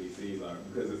 nonprofits and CDCs are,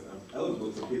 because it's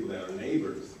eligible to people that are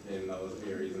neighbors in those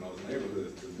areas, in those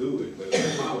neighborhoods to do it, but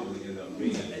it probably end up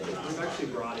being. We've actually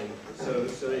brought in, so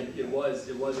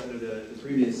it was under the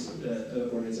previous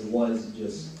ordinance, it was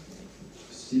just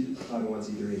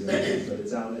 501c3s, but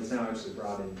it's now actually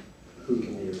brought in who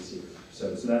can be a receiver.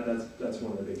 So that's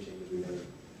one of the big changes we made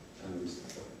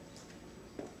recently.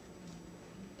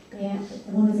 Yeah,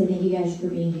 I want to say thank you guys for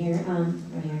being here.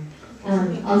 Right here.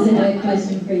 Also, a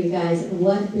question for you guys.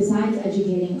 What, besides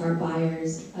educating our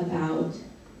buyers about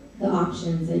the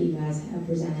options that you guys have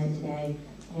presented today,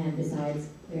 and besides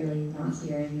barely not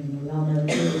steering, we all know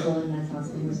it's illegal and that's not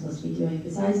something we're supposed to be doing.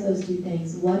 Besides those two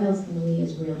things, what else can we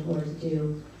as realtors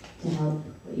do to help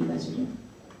what you guys are doing?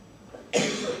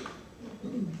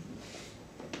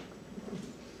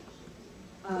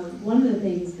 One of the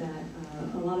things that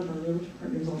a lot of our realtor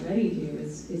partners already do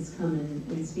is come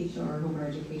and speak to our homebuyer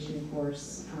education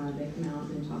course. They come out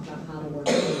and talk about how to work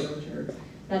with a realtor.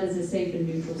 That is a safe and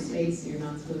neutral space. You're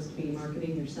not supposed to be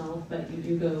marketing yourself, but you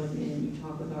do go and you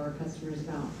talk with our customers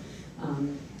about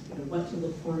what to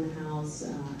look for in a house,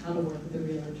 how to work with a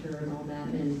realtor and all that.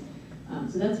 And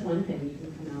so that's one thing. You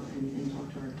can come out and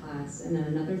talk to our class. And then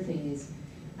another thing is,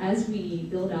 as we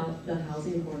build out the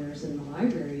housing corners and the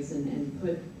libraries and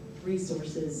put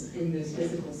resources in those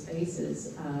physical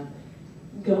spaces,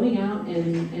 going out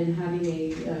and having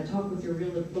a talk with your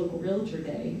local realtor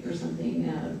day or something,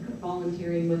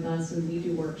 volunteering with us, and we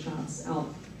do workshops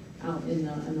out in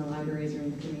the libraries or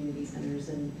in the community centers,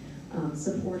 and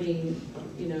supporting,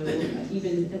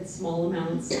 even at small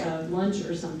amounts of lunch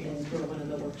or something for one of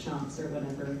the workshops or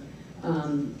whatever.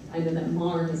 I know that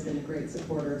MAAR has been a great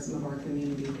supporter of some of our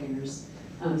community fairs.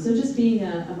 So just being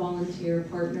a volunteer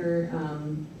partner,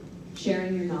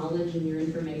 sharing your knowledge and your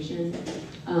information,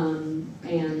 and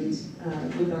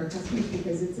with our customers,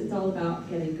 because it's all about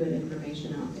getting good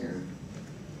information out there.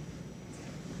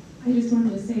 I just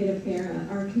wanted to say to FARA,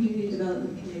 our Community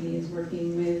Development Committee is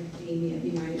working with Amy at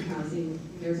United Housing.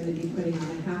 They're going to be putting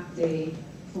on a half-day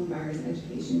homebuyers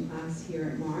education class here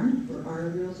at MAAR for our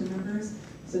realtor members,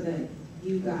 so that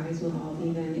you guys will all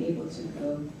be then able to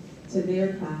go to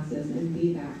their classes and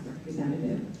be that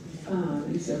representative.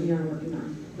 And so we are working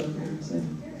on programs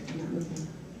and that with them.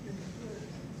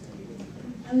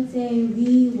 I would say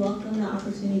we welcome the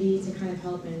opportunity to kind of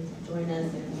help and join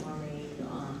us in informing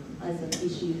us of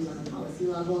issues on the policy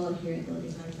level here at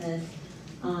Building Memphis.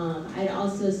 I'd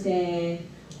also say,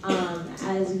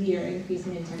 as we are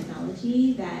increasing in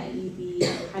technology, that you be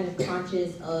kind of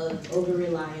conscious of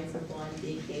over-reliance upon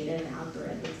big data and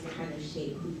algorithms to kind of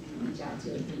shape who you reach out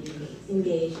to and who you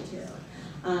engage to.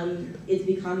 It's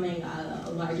becoming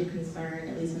a larger concern,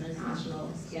 at least on a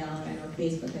national scale, and I know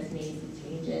Facebook has made some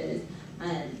changes.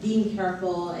 Being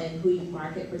careful in who you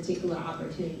market particular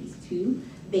opportunities to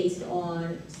based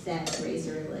on sex, race,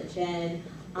 or religion,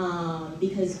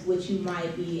 because what you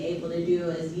might be able to do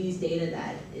is use data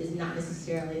that is not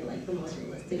necessarily like the most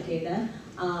realistic data,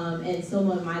 and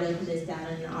someone might have missed out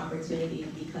on an opportunity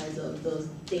because of those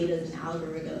data and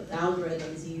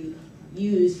algorithms you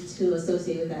use to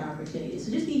associate with that opportunity.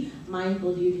 So just be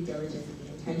mindful, do your due diligence, and be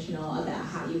intentional about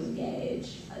how you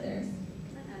engage others.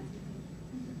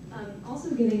 Also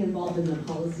getting involved in the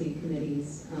policy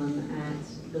committees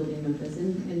at Building Memphis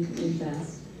and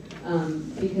Invest,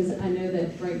 because I know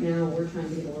that right now we're trying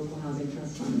to get a local housing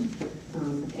trust fund,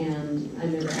 and I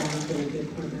know that Alan's been a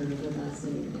good partner with us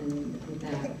and with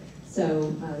that.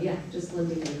 So yeah, just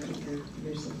lending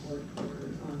your support for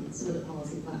some of the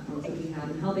policy platforms that we have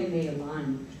and how they may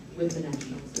align with the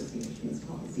National Association's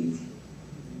policies.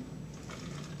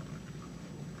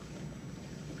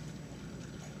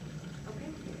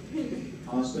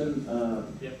 Austin,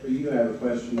 for you, I have a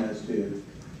question as to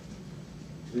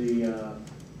the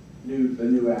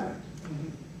new act.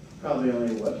 Probably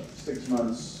only, 6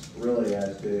 months really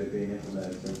as to it being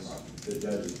implemented since the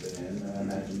judge has been in. I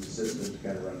imagine the system's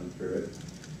kind of running through it.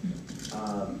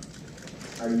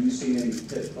 Are you seeing any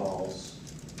pitfalls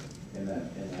in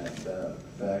that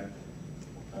effect?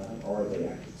 or the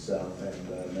act itself, and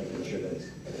making sure that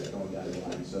it's going down the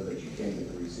line so that you can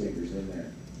get the receivers in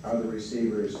there. Are the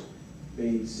receivers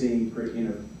being seen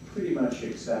pretty much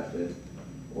accepted,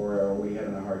 or are we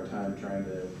having a hard time trying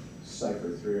to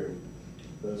cipher through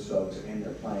those folks and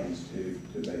their plans to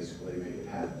basically make it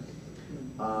happen?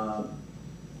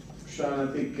 Sean,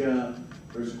 I think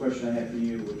there's a question I had for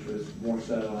you, which was more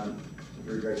so on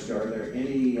with regards to, are there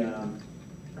any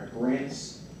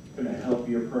grants going to help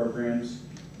your programs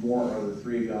more, or the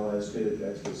three of y'all as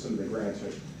to some of the grants?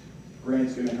 Are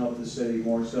grants going to help the city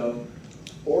more so?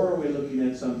 Or are we looking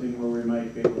at something where we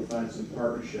might be able to find some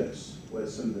partnerships with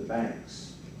some of the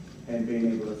banks and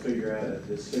being able to figure out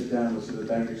to sit down with some of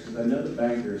the bankers? Because I know the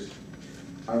bankers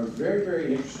are very,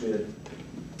 very interested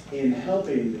in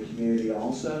helping the community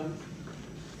also,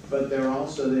 but they're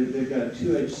also, they've got a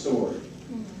two-edged sword.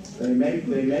 They make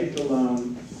the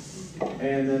loan,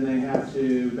 and then they have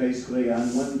to basically,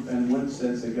 in one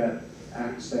sense, they've got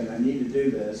acts saying, I need to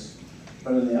do this,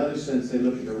 but in the other sense, they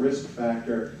look at the risk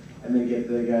factor, and they get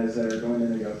the guys that are going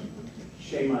in and go,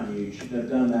 shame on you, you shouldn't have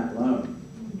done that loan.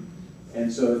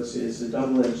 And so it's a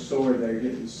double-edged sword. They're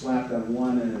getting slapped on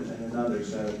one and another.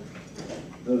 So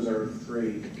those are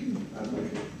three. I'd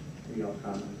like for y'all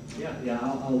comment. Yeah,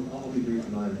 I'll be brief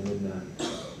on mine, and then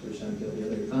Roshun fill the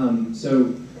other.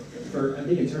 So, I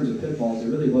think in terms of pitfalls, it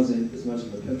really wasn't as much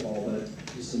of a pitfall, but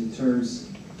just in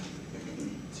terms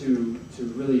to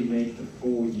really make the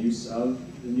full use of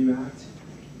the new act,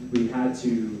 we had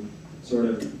to sort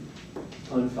of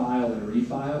unfile and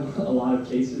refile a lot of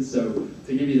cases. So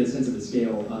to give you the sense of the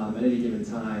scale, at any given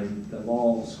time, the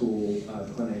law school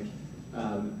clinic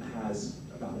has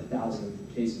about 1,000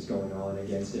 cases going on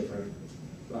against different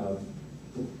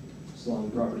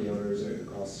slum property owners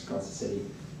across the city.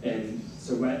 And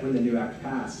so when the new act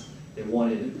passed, they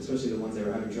wanted, especially the ones that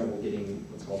were having trouble getting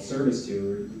what's called service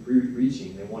to, or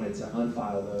reaching, they wanted to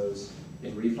unfile those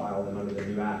and refile them under the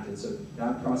new act. And so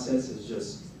that process is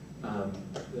just,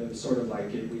 it was sort of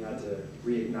like we had to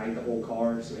reignite the whole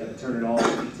car, so we had to turn it off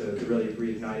to really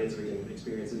reignite it so we can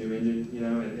experience a new engine, you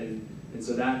know, and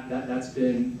so that's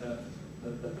been a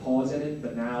pause in it,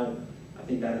 but now I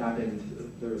think that happened,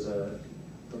 there was a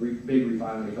big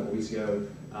refiling a couple weeks ago,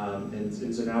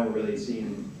 and so now we're really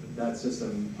seeing that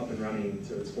system up and running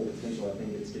to its full potential. I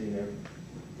think it's getting there.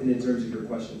 And in terms of your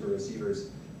question for receivers,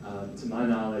 to my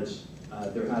knowledge,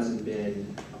 there hasn't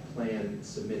been a plan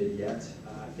submitted yet.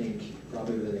 I think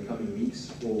probably within the coming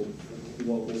weeks we'll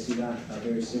see that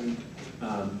very soon.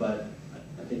 But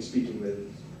I think speaking with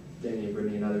Danny and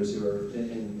Brittany and others who are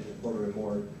in the courtroom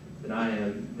more than I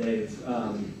am, they're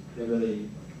really,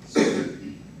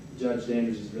 Judge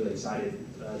Andrews is really excited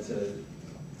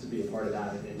to be a part of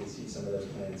that and to see some of those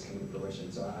plans come to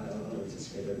fruition. So I don't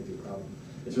anticipate there to be a problem.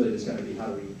 It's really just going to be how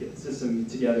do we get the system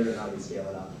together and how do we scale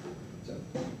it up. So.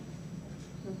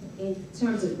 In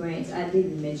terms of grants, I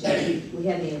didn't mention, we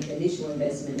have an initial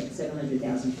investment of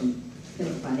 $700,000 from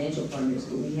Pinnacle Financial Partners,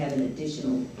 but we have an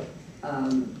additional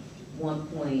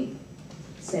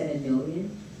 $1.7 million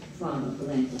from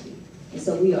philanthropy. And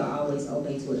so we are always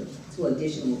open to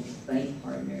additional bank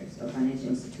partners or financial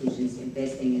institutions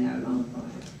investing in our loan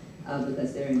fund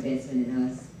because their investment in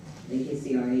us, they get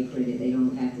CRA credit, they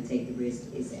don't have to take the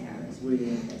risk, it's ours, we're the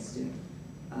investor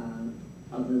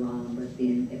of the loan, but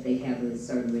then if they have a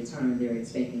certain return they're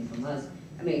expecting from us,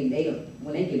 I mean, they don't,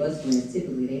 when they give us grants,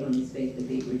 typically they don't expect a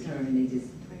big return, they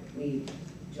just, we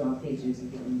draw pictures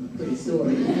and give them a pretty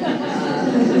story.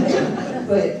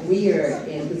 But we are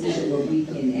in a position where we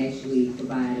can actually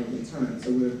provide a return, so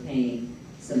we're paying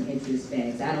some interest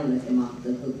back. I don't let them off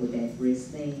the hook with that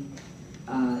risk thing,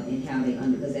 and how they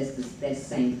because that's the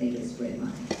same thing as spread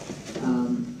money.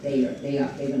 They're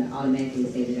going to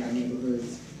automatically say that our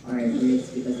neighborhoods are at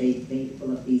risk because they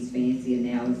pull up these fancy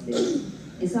analysis.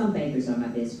 And some bankers are my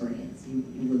best friends. You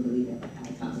wouldn't believe that, but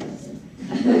I talk about them.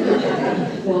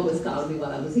 One was calling me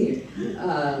while I was here.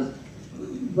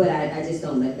 But I just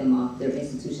don't let them off, their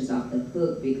institutions off the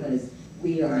hook because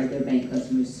we are their bank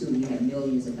customers too. We have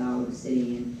millions of dollars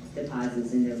sitting in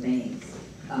deposits in their banks.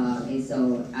 And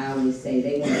so I always say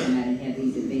they want to come out and have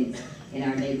these events in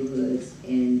our neighborhoods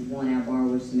and want our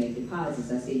borrowers to make deposits.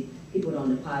 I say people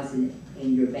don't deposit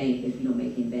in your bank if you don't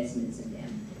make investments in them.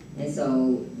 And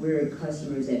so we're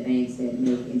customers at banks that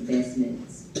make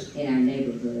investments in our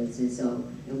neighborhoods.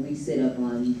 And we sit up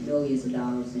on millions of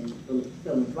dollars in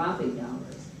philanthropic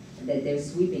dollars that they're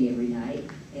sweeping every night.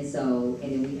 And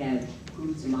then we have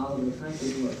groups from all over the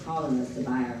country who are calling us to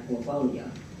buy our portfolio.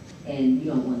 And we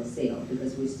don't want to sell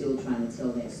because we're still trying to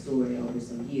tell that story over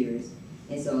some years.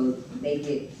 And so they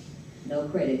get no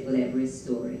credit for that risk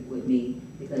story with me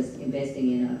because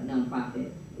investing in a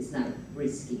nonprofit it's not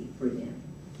risky for them.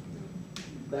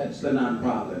 That's the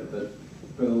nonprofit, but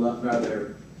for the, are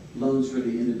there loans for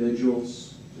the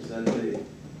individuals? Is that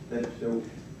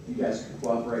you guys can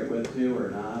cooperate with too or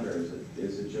not? Or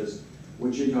is it just,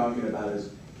 what you're talking about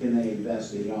is, can they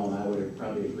invest in y'all? And I would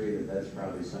probably agree that that's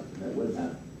probably something that would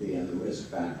not be in the risk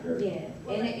factor. Yeah,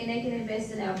 and they can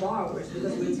invest in our borrowers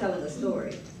because we're telling a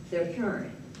story. They're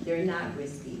current, they're not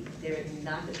risky, they're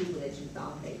not the people that you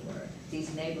thought they were.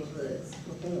 These neighborhoods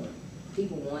perform,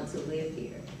 people want to live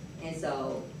here. And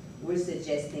so we're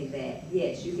suggesting that,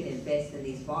 yes, you can invest in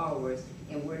these borrowers,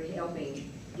 and we're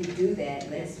helping you do that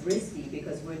less risky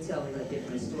because we're telling a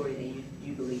different story than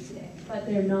you believe today. But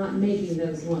they're not making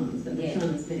those loans that Yeah.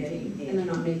 Roshun is making, Yeah. and they're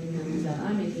not making them that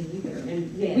I'm making either.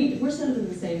 And Yeah. we're set up in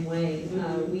the same way.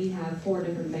 We have 4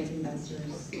 different bank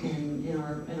investors in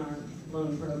our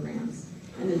loan programs,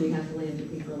 and then we have the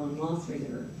land for loan loss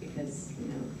reserve because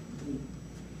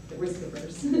the risk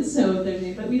averse. So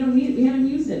but we haven't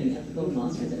used any of the loan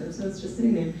loss reserve, so it's just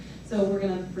sitting there. So we're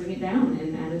gonna bring it down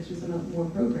and add it to some more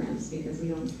programs because we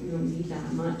don't need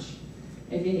that much,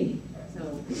 if any.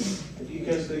 So. Do you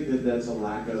guys think that that's a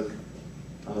lack of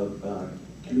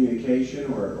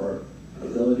communication or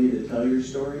ability to tell your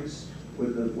stories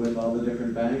with all the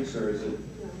different banks, or is it?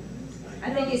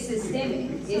 I think it's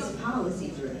systemic, it's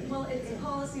policy driven. Well, it's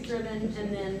policy driven,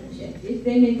 and then If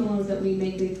they make the loans that we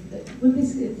make,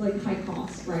 it's like high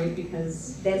cost, right?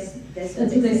 Because that's what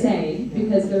they say,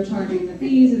 because they're charging the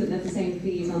fees, and that's the same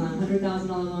fees on a $100,000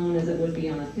 loan as it would be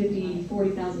on a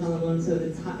 $40,000 loan. So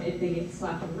if they get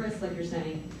slapped on the wrist, like you're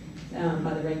saying,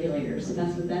 by the regulators, so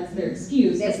that's their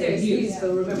excuse. That's their excuse,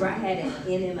 but remember I had an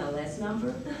NMLS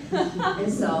number,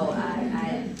 and so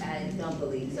I don't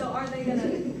believe it. so are they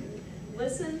gonna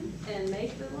listen and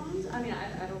make the loans? I mean,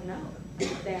 I don't know.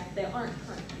 They aren't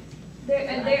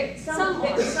current. Some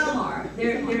are.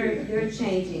 They're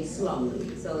changing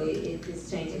slowly. So it's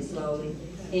changing slowly,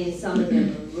 and some of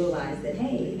them realize that,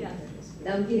 hey, Yeah.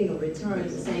 I'm getting a return,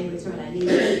 the same return I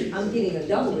need. I'm getting a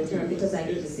double return because I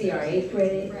get the CRA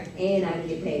credit Right. and I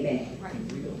get paid back. Right.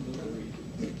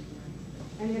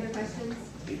 Any other questions?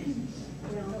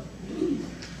 Well,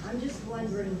 I'm just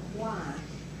wondering why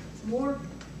more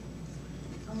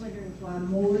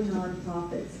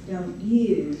nonprofits don't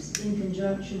use, in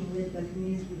conjunction with the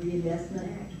Community Reinvestment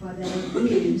Act, why they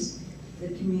don't use the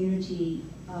community,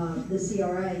 the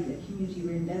CRA, the Community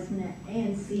Reinvestment Act,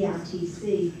 and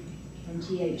CITC from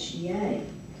THDA.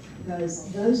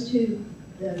 Because those two,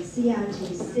 the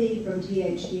CITC from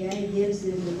THDA gives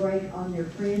them the break on their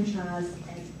franchise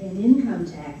and income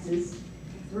taxes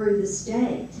through the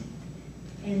state.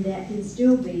 And that can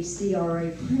still be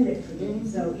CRA credit for them.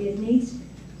 So it needs,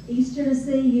 East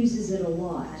Tennessee uses it a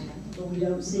lot, but we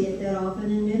don't see it that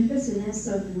often in Memphis, and that's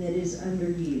something that is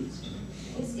underused.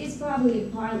 It's probably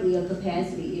partly a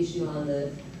capacity issue on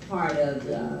the part of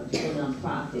the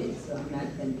nonprofits. So I'm not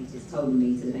going to be just totally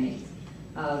mean to the banks.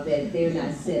 That they're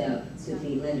not set up to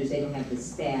be lenders. They don't have the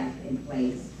staff in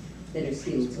place that are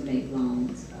skilled to make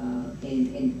loans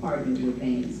and partner with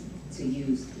banks to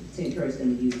encourage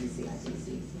them to use the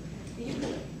CITC.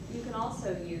 You can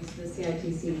also use the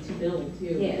CITC to build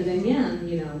too. Yeah. And again,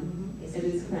 it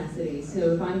is capacity.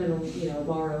 So if I'm gonna,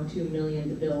 borrow $2 million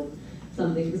to build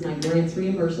something, because my grant's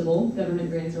reimbursable, government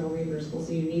grants are all reimbursable,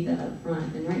 so you need that up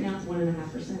front. And right now it's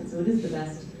 1.5%, so it is the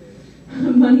best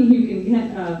money you can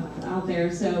get out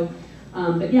there. So,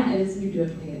 but yeah, it is, you do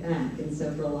have to pay it back. And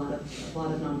so for a lot of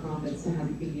nonprofits to have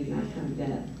to be in that kind of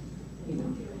debt,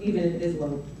 even if it is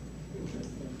low interest.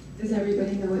 Does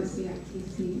everybody know what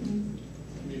CITC is?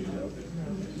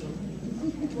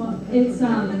 Well, it's,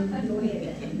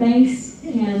 banks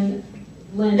can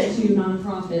lend to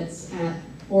nonprofits at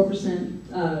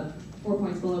 4%, 4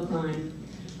 points below prime,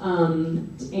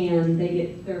 and they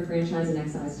get their franchise and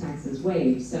excise taxes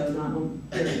waived. So not only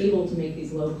they're able to make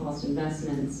these low-cost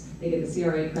investments, they get the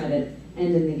CRA credit,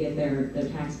 and then they get their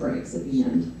tax breaks at the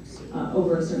end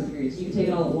over a certain period. So you can take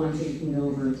it all at once, and you can go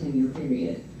over a 10-year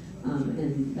period.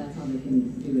 And that's how they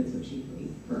can do it so cheaply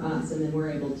for us. And then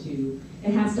we're able to,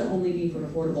 it has to only be for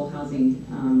affordable housing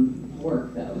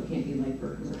work though. It can't be like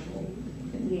for commercial.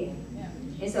 Yeah.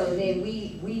 And so then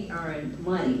we earn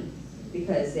money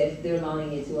because if they're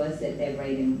loaning it to us at that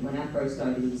rate, and when I first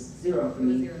started it was 0 for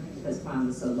me because prime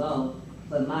was so low,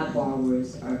 but my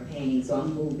borrowers are paying, so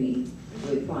I'm moving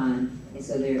with prime, and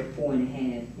so they're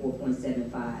 4.5,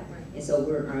 4.75. And so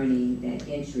we're earning that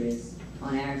interest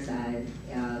on our side,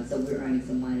 so we're earning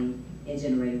some money and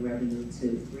generating revenue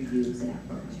to reuse in our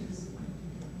programs.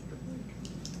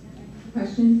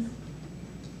 Questions?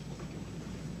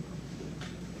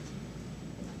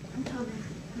 We've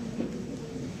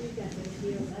got this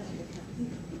deal, that's your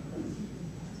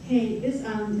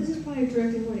this is probably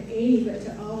directed more to Amy, but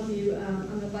to all of you.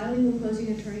 I'm a bilingual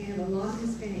closing attorney. I have a lot of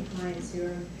Hispanic clients who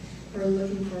are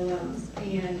looking for loans.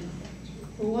 And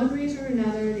for one reason or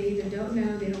another, they either don't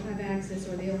know, they don't have access,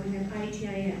 or they only have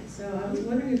ITIN. So I was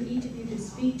wondering if each of you could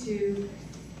speak to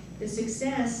the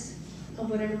success of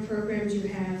whatever programs you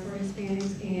have for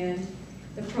Hispanics and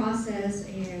the process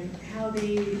and how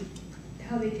they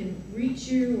can reach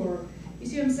you, or you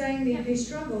see what I'm saying? They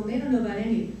struggle and they don't know about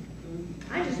any of it.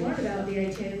 I just learned about the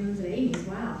ITIN loans at Amy's.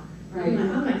 Wow. Right.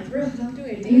 I'm like thrilled. I'm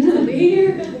doing a dance over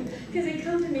here. Because they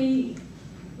come to me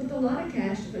with a lot of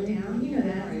cash to put down, you know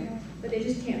that. Right. But they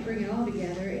just can't bring it all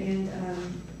together. And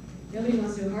nobody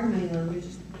wants to do a hard money loan. They're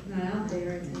just not out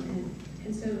there.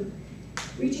 And so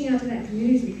reaching out to that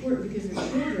community is important because their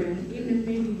children, even if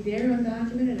maybe they're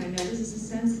undocumented, I know this is a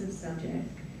sensitive subject,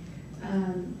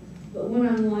 but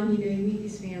one-on-one, you meet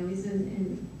these families,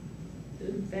 and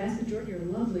the vast majority are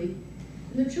lovely,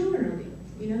 and their children are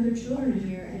legal. Their children are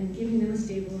here, and giving them a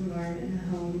stable environment and a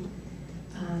home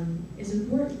is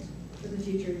important for the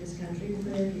future of this country and for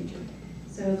their future.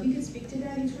 So if you could speak to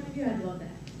that, each one of you, I'd love that.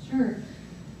 Sure.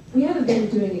 We haven't been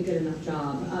doing a good enough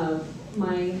job of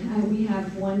we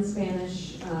have one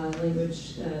Spanish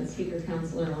language speaker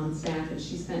counselor on staff, and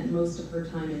she spent most of her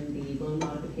time in the loan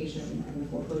modification and the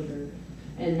foreclosure.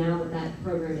 And now that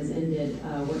program has ended,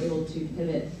 we're able to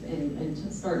pivot and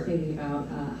to start thinking about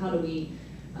how do we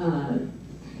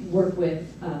work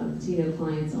with Latino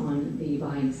clients on the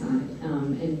buying side.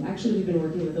 And actually, we've been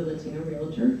working with a Latino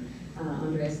realtor,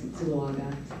 Andres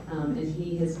Zuluaga, and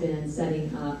he has been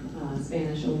setting up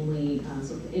Spanish-only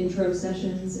sort of intro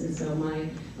sessions. And so my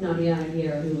Nadia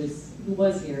here, who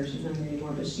was here, she's not here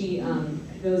anymore, but she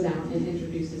goes out and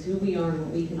introduces who we are and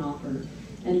what we can offer.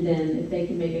 And then if they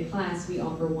can make a class, we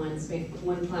offer one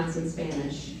class in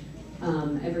Spanish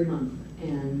every month.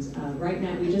 And right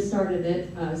now, we just started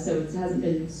it, so it hasn't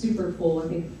been super full. I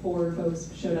think 4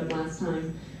 folks showed up last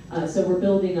time. So we're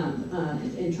building up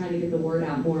and trying to get the word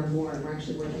out more and more. And we're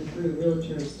actually working through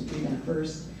realtors to do that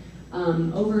first.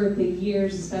 Over the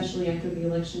years, especially after the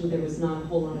election, there was not a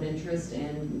whole lot of interest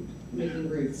in making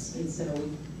groups. And so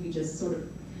we just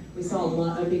we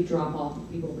saw a big drop off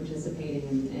of people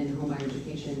participating in homebuyer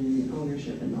education and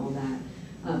ownership and all that.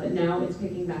 But now it's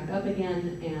picking back up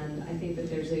again, and I think that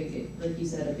there's like you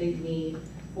said, a big need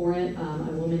for it.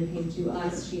 A woman came to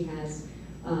us. She has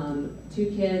 2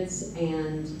 kids,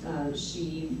 and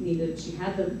she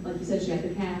had like you said, she had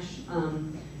the cash,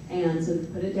 and so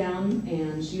put it down,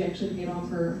 and she actually paid off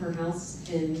her house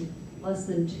in less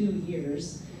than 2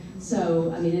 years.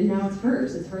 So, I mean, and now it's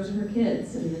hers and her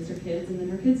kids, and it's her kids, and then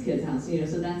her kids' kids' house,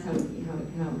 so that's how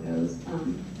it goes.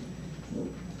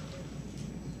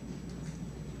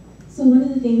 So one of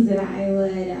the things that I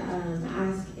would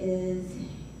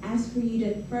ask for you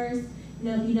to first,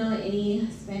 if you know any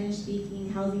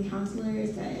Spanish-speaking housing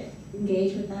counselors that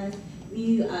engage with us,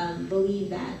 we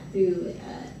believe that through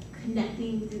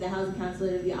connecting through the housing counselor,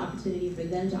 there'll be opportunity for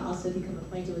them to also become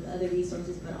acquainted with other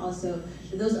resources, but also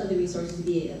for those other resources to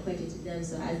be acquainted to them.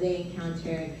 So as they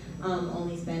encounter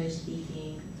only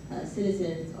Spanish-speaking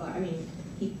citizens,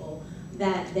 people,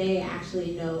 that they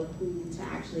actually know who to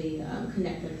actually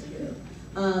connect them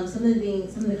to. Some of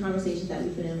the conversations that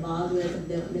we've been involved with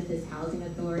the Memphis Housing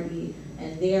Authority,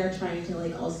 and they are trying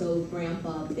to also ramp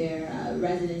up their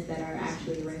residents that are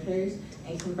actually renters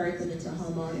and convert them into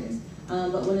homeowners.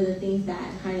 But one of the things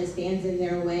that kind of stands in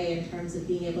their way in terms of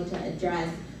being able to address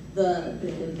the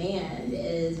demand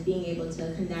is being able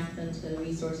to connect them to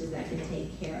resources that can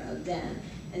take care of them.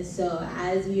 And so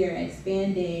as we are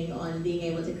expanding on being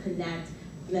able to connect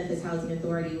Memphis Housing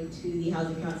Authority to the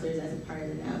housing counselors as a part of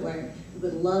the network, we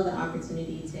would love the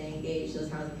opportunity to engage those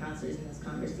housing counselors in those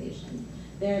conversations.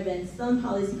 There have been some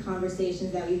policy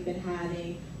conversations that we've been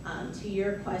having. To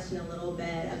your question a little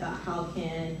bit about how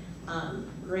can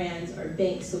grants or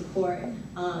bank support,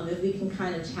 if we can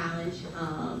kind of challenge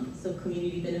some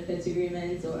community benefits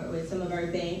agreements or with some of our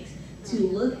banks to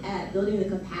look at building the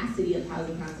capacity of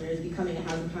housing counselors. Becoming a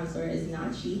housing counselor is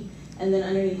not cheap. And then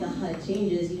underneath the HUD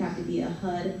changes, you have to be a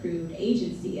HUD-approved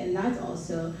agency, and that's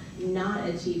also not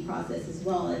a cheap process as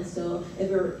well. And so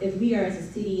if we are as a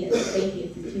city, as banking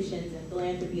institutions and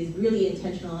philanthropy is really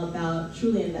intentional about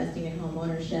truly investing in home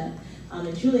ownership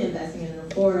and truly investing in an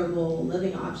affordable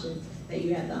living option that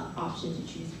you have the option to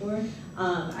choose for,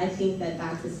 I think that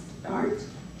that's a start.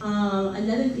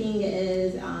 Another thing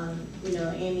is,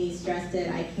 Amy stressed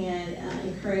it, I can't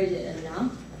encourage it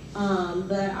enough.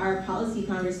 But our policy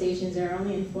conversations are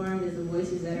only informed as the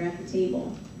voices that are at the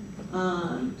table.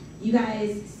 You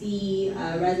guys see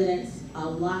residents a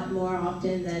lot more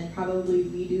often than probably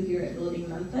we do here at Building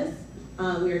Memphis.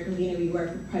 We are a community, we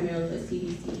work primarily with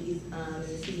CDCs, and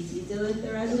the CDCs deal with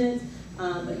the residents.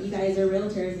 But you guys are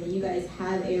realtors, and you guys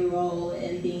have a role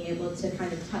in being able to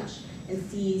kind of touch and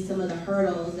see some of the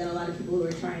hurdles that a lot of people who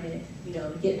are trying to,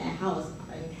 get a house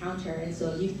encounter. And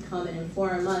so if you can come and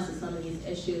inform us of some of these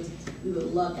issues, we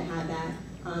would love to have that.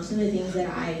 Some of the things that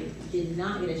I did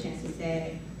not get a chance to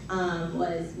say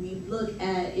was we look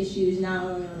at issues not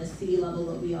only on a city level,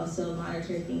 but we also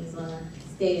monitor things on a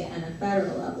state and a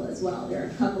federal level as well. There are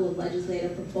a couple of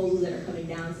legislative proposals that are coming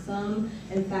down, some,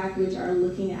 in fact, which are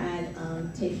looking at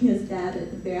taking a stab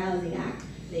at the Fair Housing Act,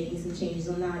 making some changes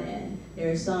on that end. There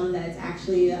are some that's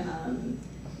actually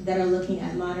that are looking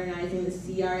at modernizing the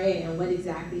CRA and what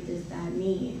exactly does that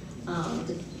mean.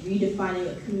 Redefining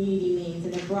what community means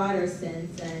in a broader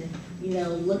sense, and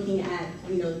looking at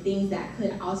things that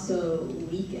could also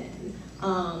weaken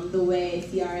the way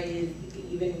CRA is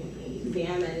even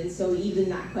examined. And so even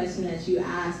that question that you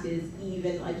asked is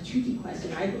even like a tricky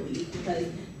question, I believe, because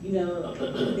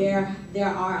there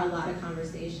are a lot of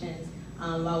conversations.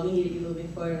 While we need to be moving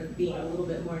forward, being a little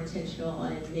bit more intentional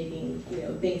and making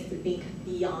things to think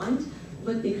beyond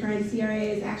what the current CRA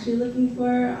is actually looking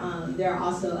for. There are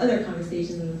also other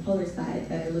conversations on the polar side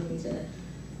that are looking to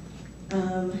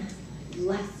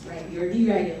less regulate or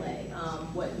deregulate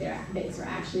what their banks are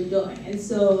actually doing. And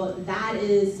so that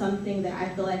is something that I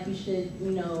feel like you should,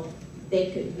 they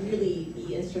could really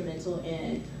be instrumental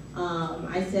in.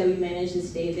 I said we managed to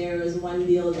stay. There was one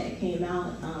bill that came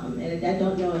out, and I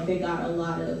don't know if it got a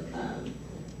lot of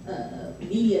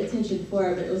media attention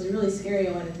for it, but it was really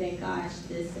scary one to think, gosh,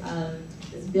 this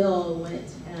bill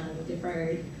went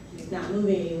deferred. It's not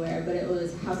moving anywhere, but it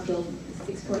was House Bill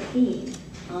 614.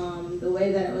 The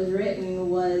way that it was written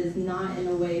was not in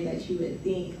a way that you would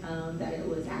think that it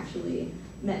was actually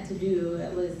meant to do.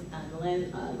 It was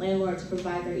landlords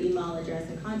provide their email address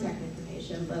and contact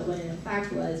information, but what it in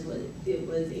fact was it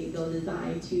was a bill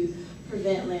designed to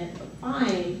prevent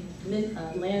fine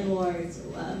landlords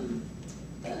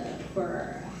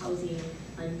for housing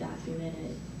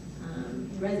undocumented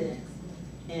residents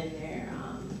in their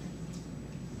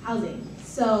housing.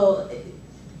 So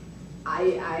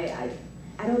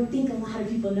I don't think a lot of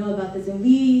people know about this, and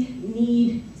we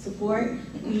need support.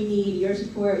 We need your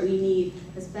support. We need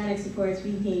Hispanic supports.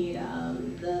 We need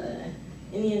the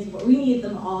Indian support. We need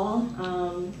them all.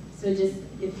 So just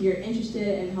if you're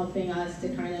interested in helping us to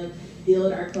kind of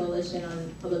build our coalition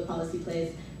on public policy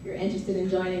plays, if you're interested in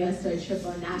joining us to a trip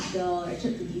on Nashville or a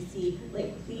trip to DC,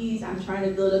 please, I'm trying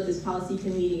to build up this policy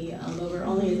committee where we're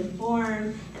only as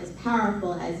informed and as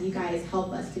powerful as you guys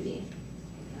help us to be.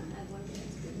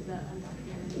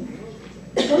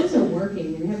 Folks are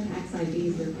working, they have tax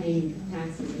IDs, they're paying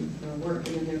taxes for work,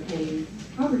 and then they're paying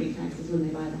property taxes when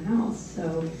they buy the house.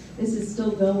 So this is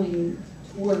still going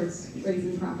towards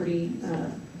raising property,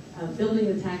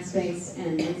 building the tax base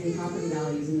and raising property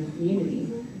values in the community.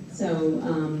 So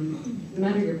no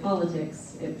matter your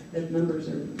politics, if the numbers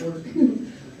are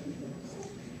working.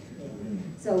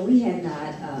 So we have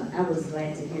not, I was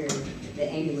glad to hear that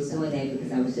Amy was doing that,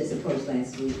 because I was just approached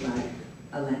last week by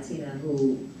a Latina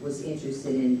who was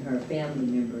interested in her family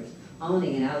members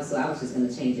owning it. So I was just going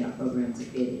to change our program to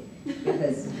fit it,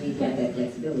 because we have that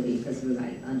flexibility, because we're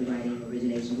like underwriting,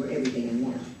 origination, we're everything in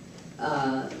one.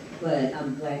 But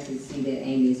I'm glad to see that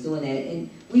Amy is doing that. And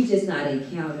we've just not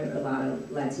encountered a lot of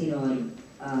Latino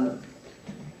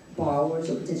borrowers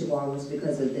or potential borrowers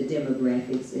because of the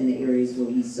demographics in the areas where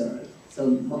we serve. So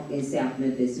in South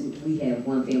Memphis, we have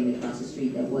one family across the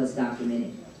street that was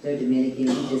documented. They're Dominican.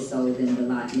 We just sold them the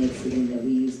lot next to them that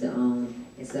we used to own.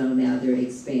 And so now they're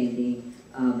expanding.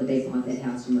 But they bought that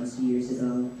house from us years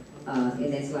ago.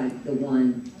 And that's like the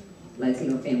one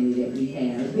Latino family that we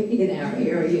have in our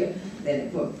area,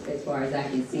 that as far as I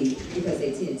can see, because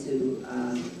they tend to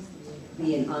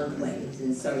be in enclaves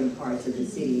in certain parts of the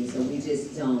city. So we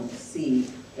just don't see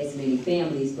as many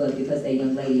families. But because that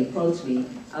young lady approached me,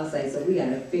 I was like, so we got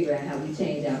to figure out how we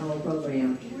change our whole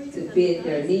program to fit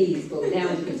their needs, but now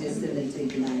we can just send them to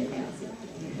United Housing.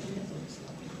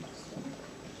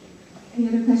 Any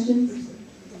other questions?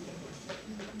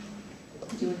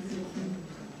 Did you want to say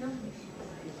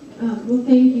something? Well,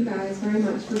 thank you guys very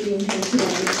much for being here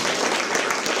today.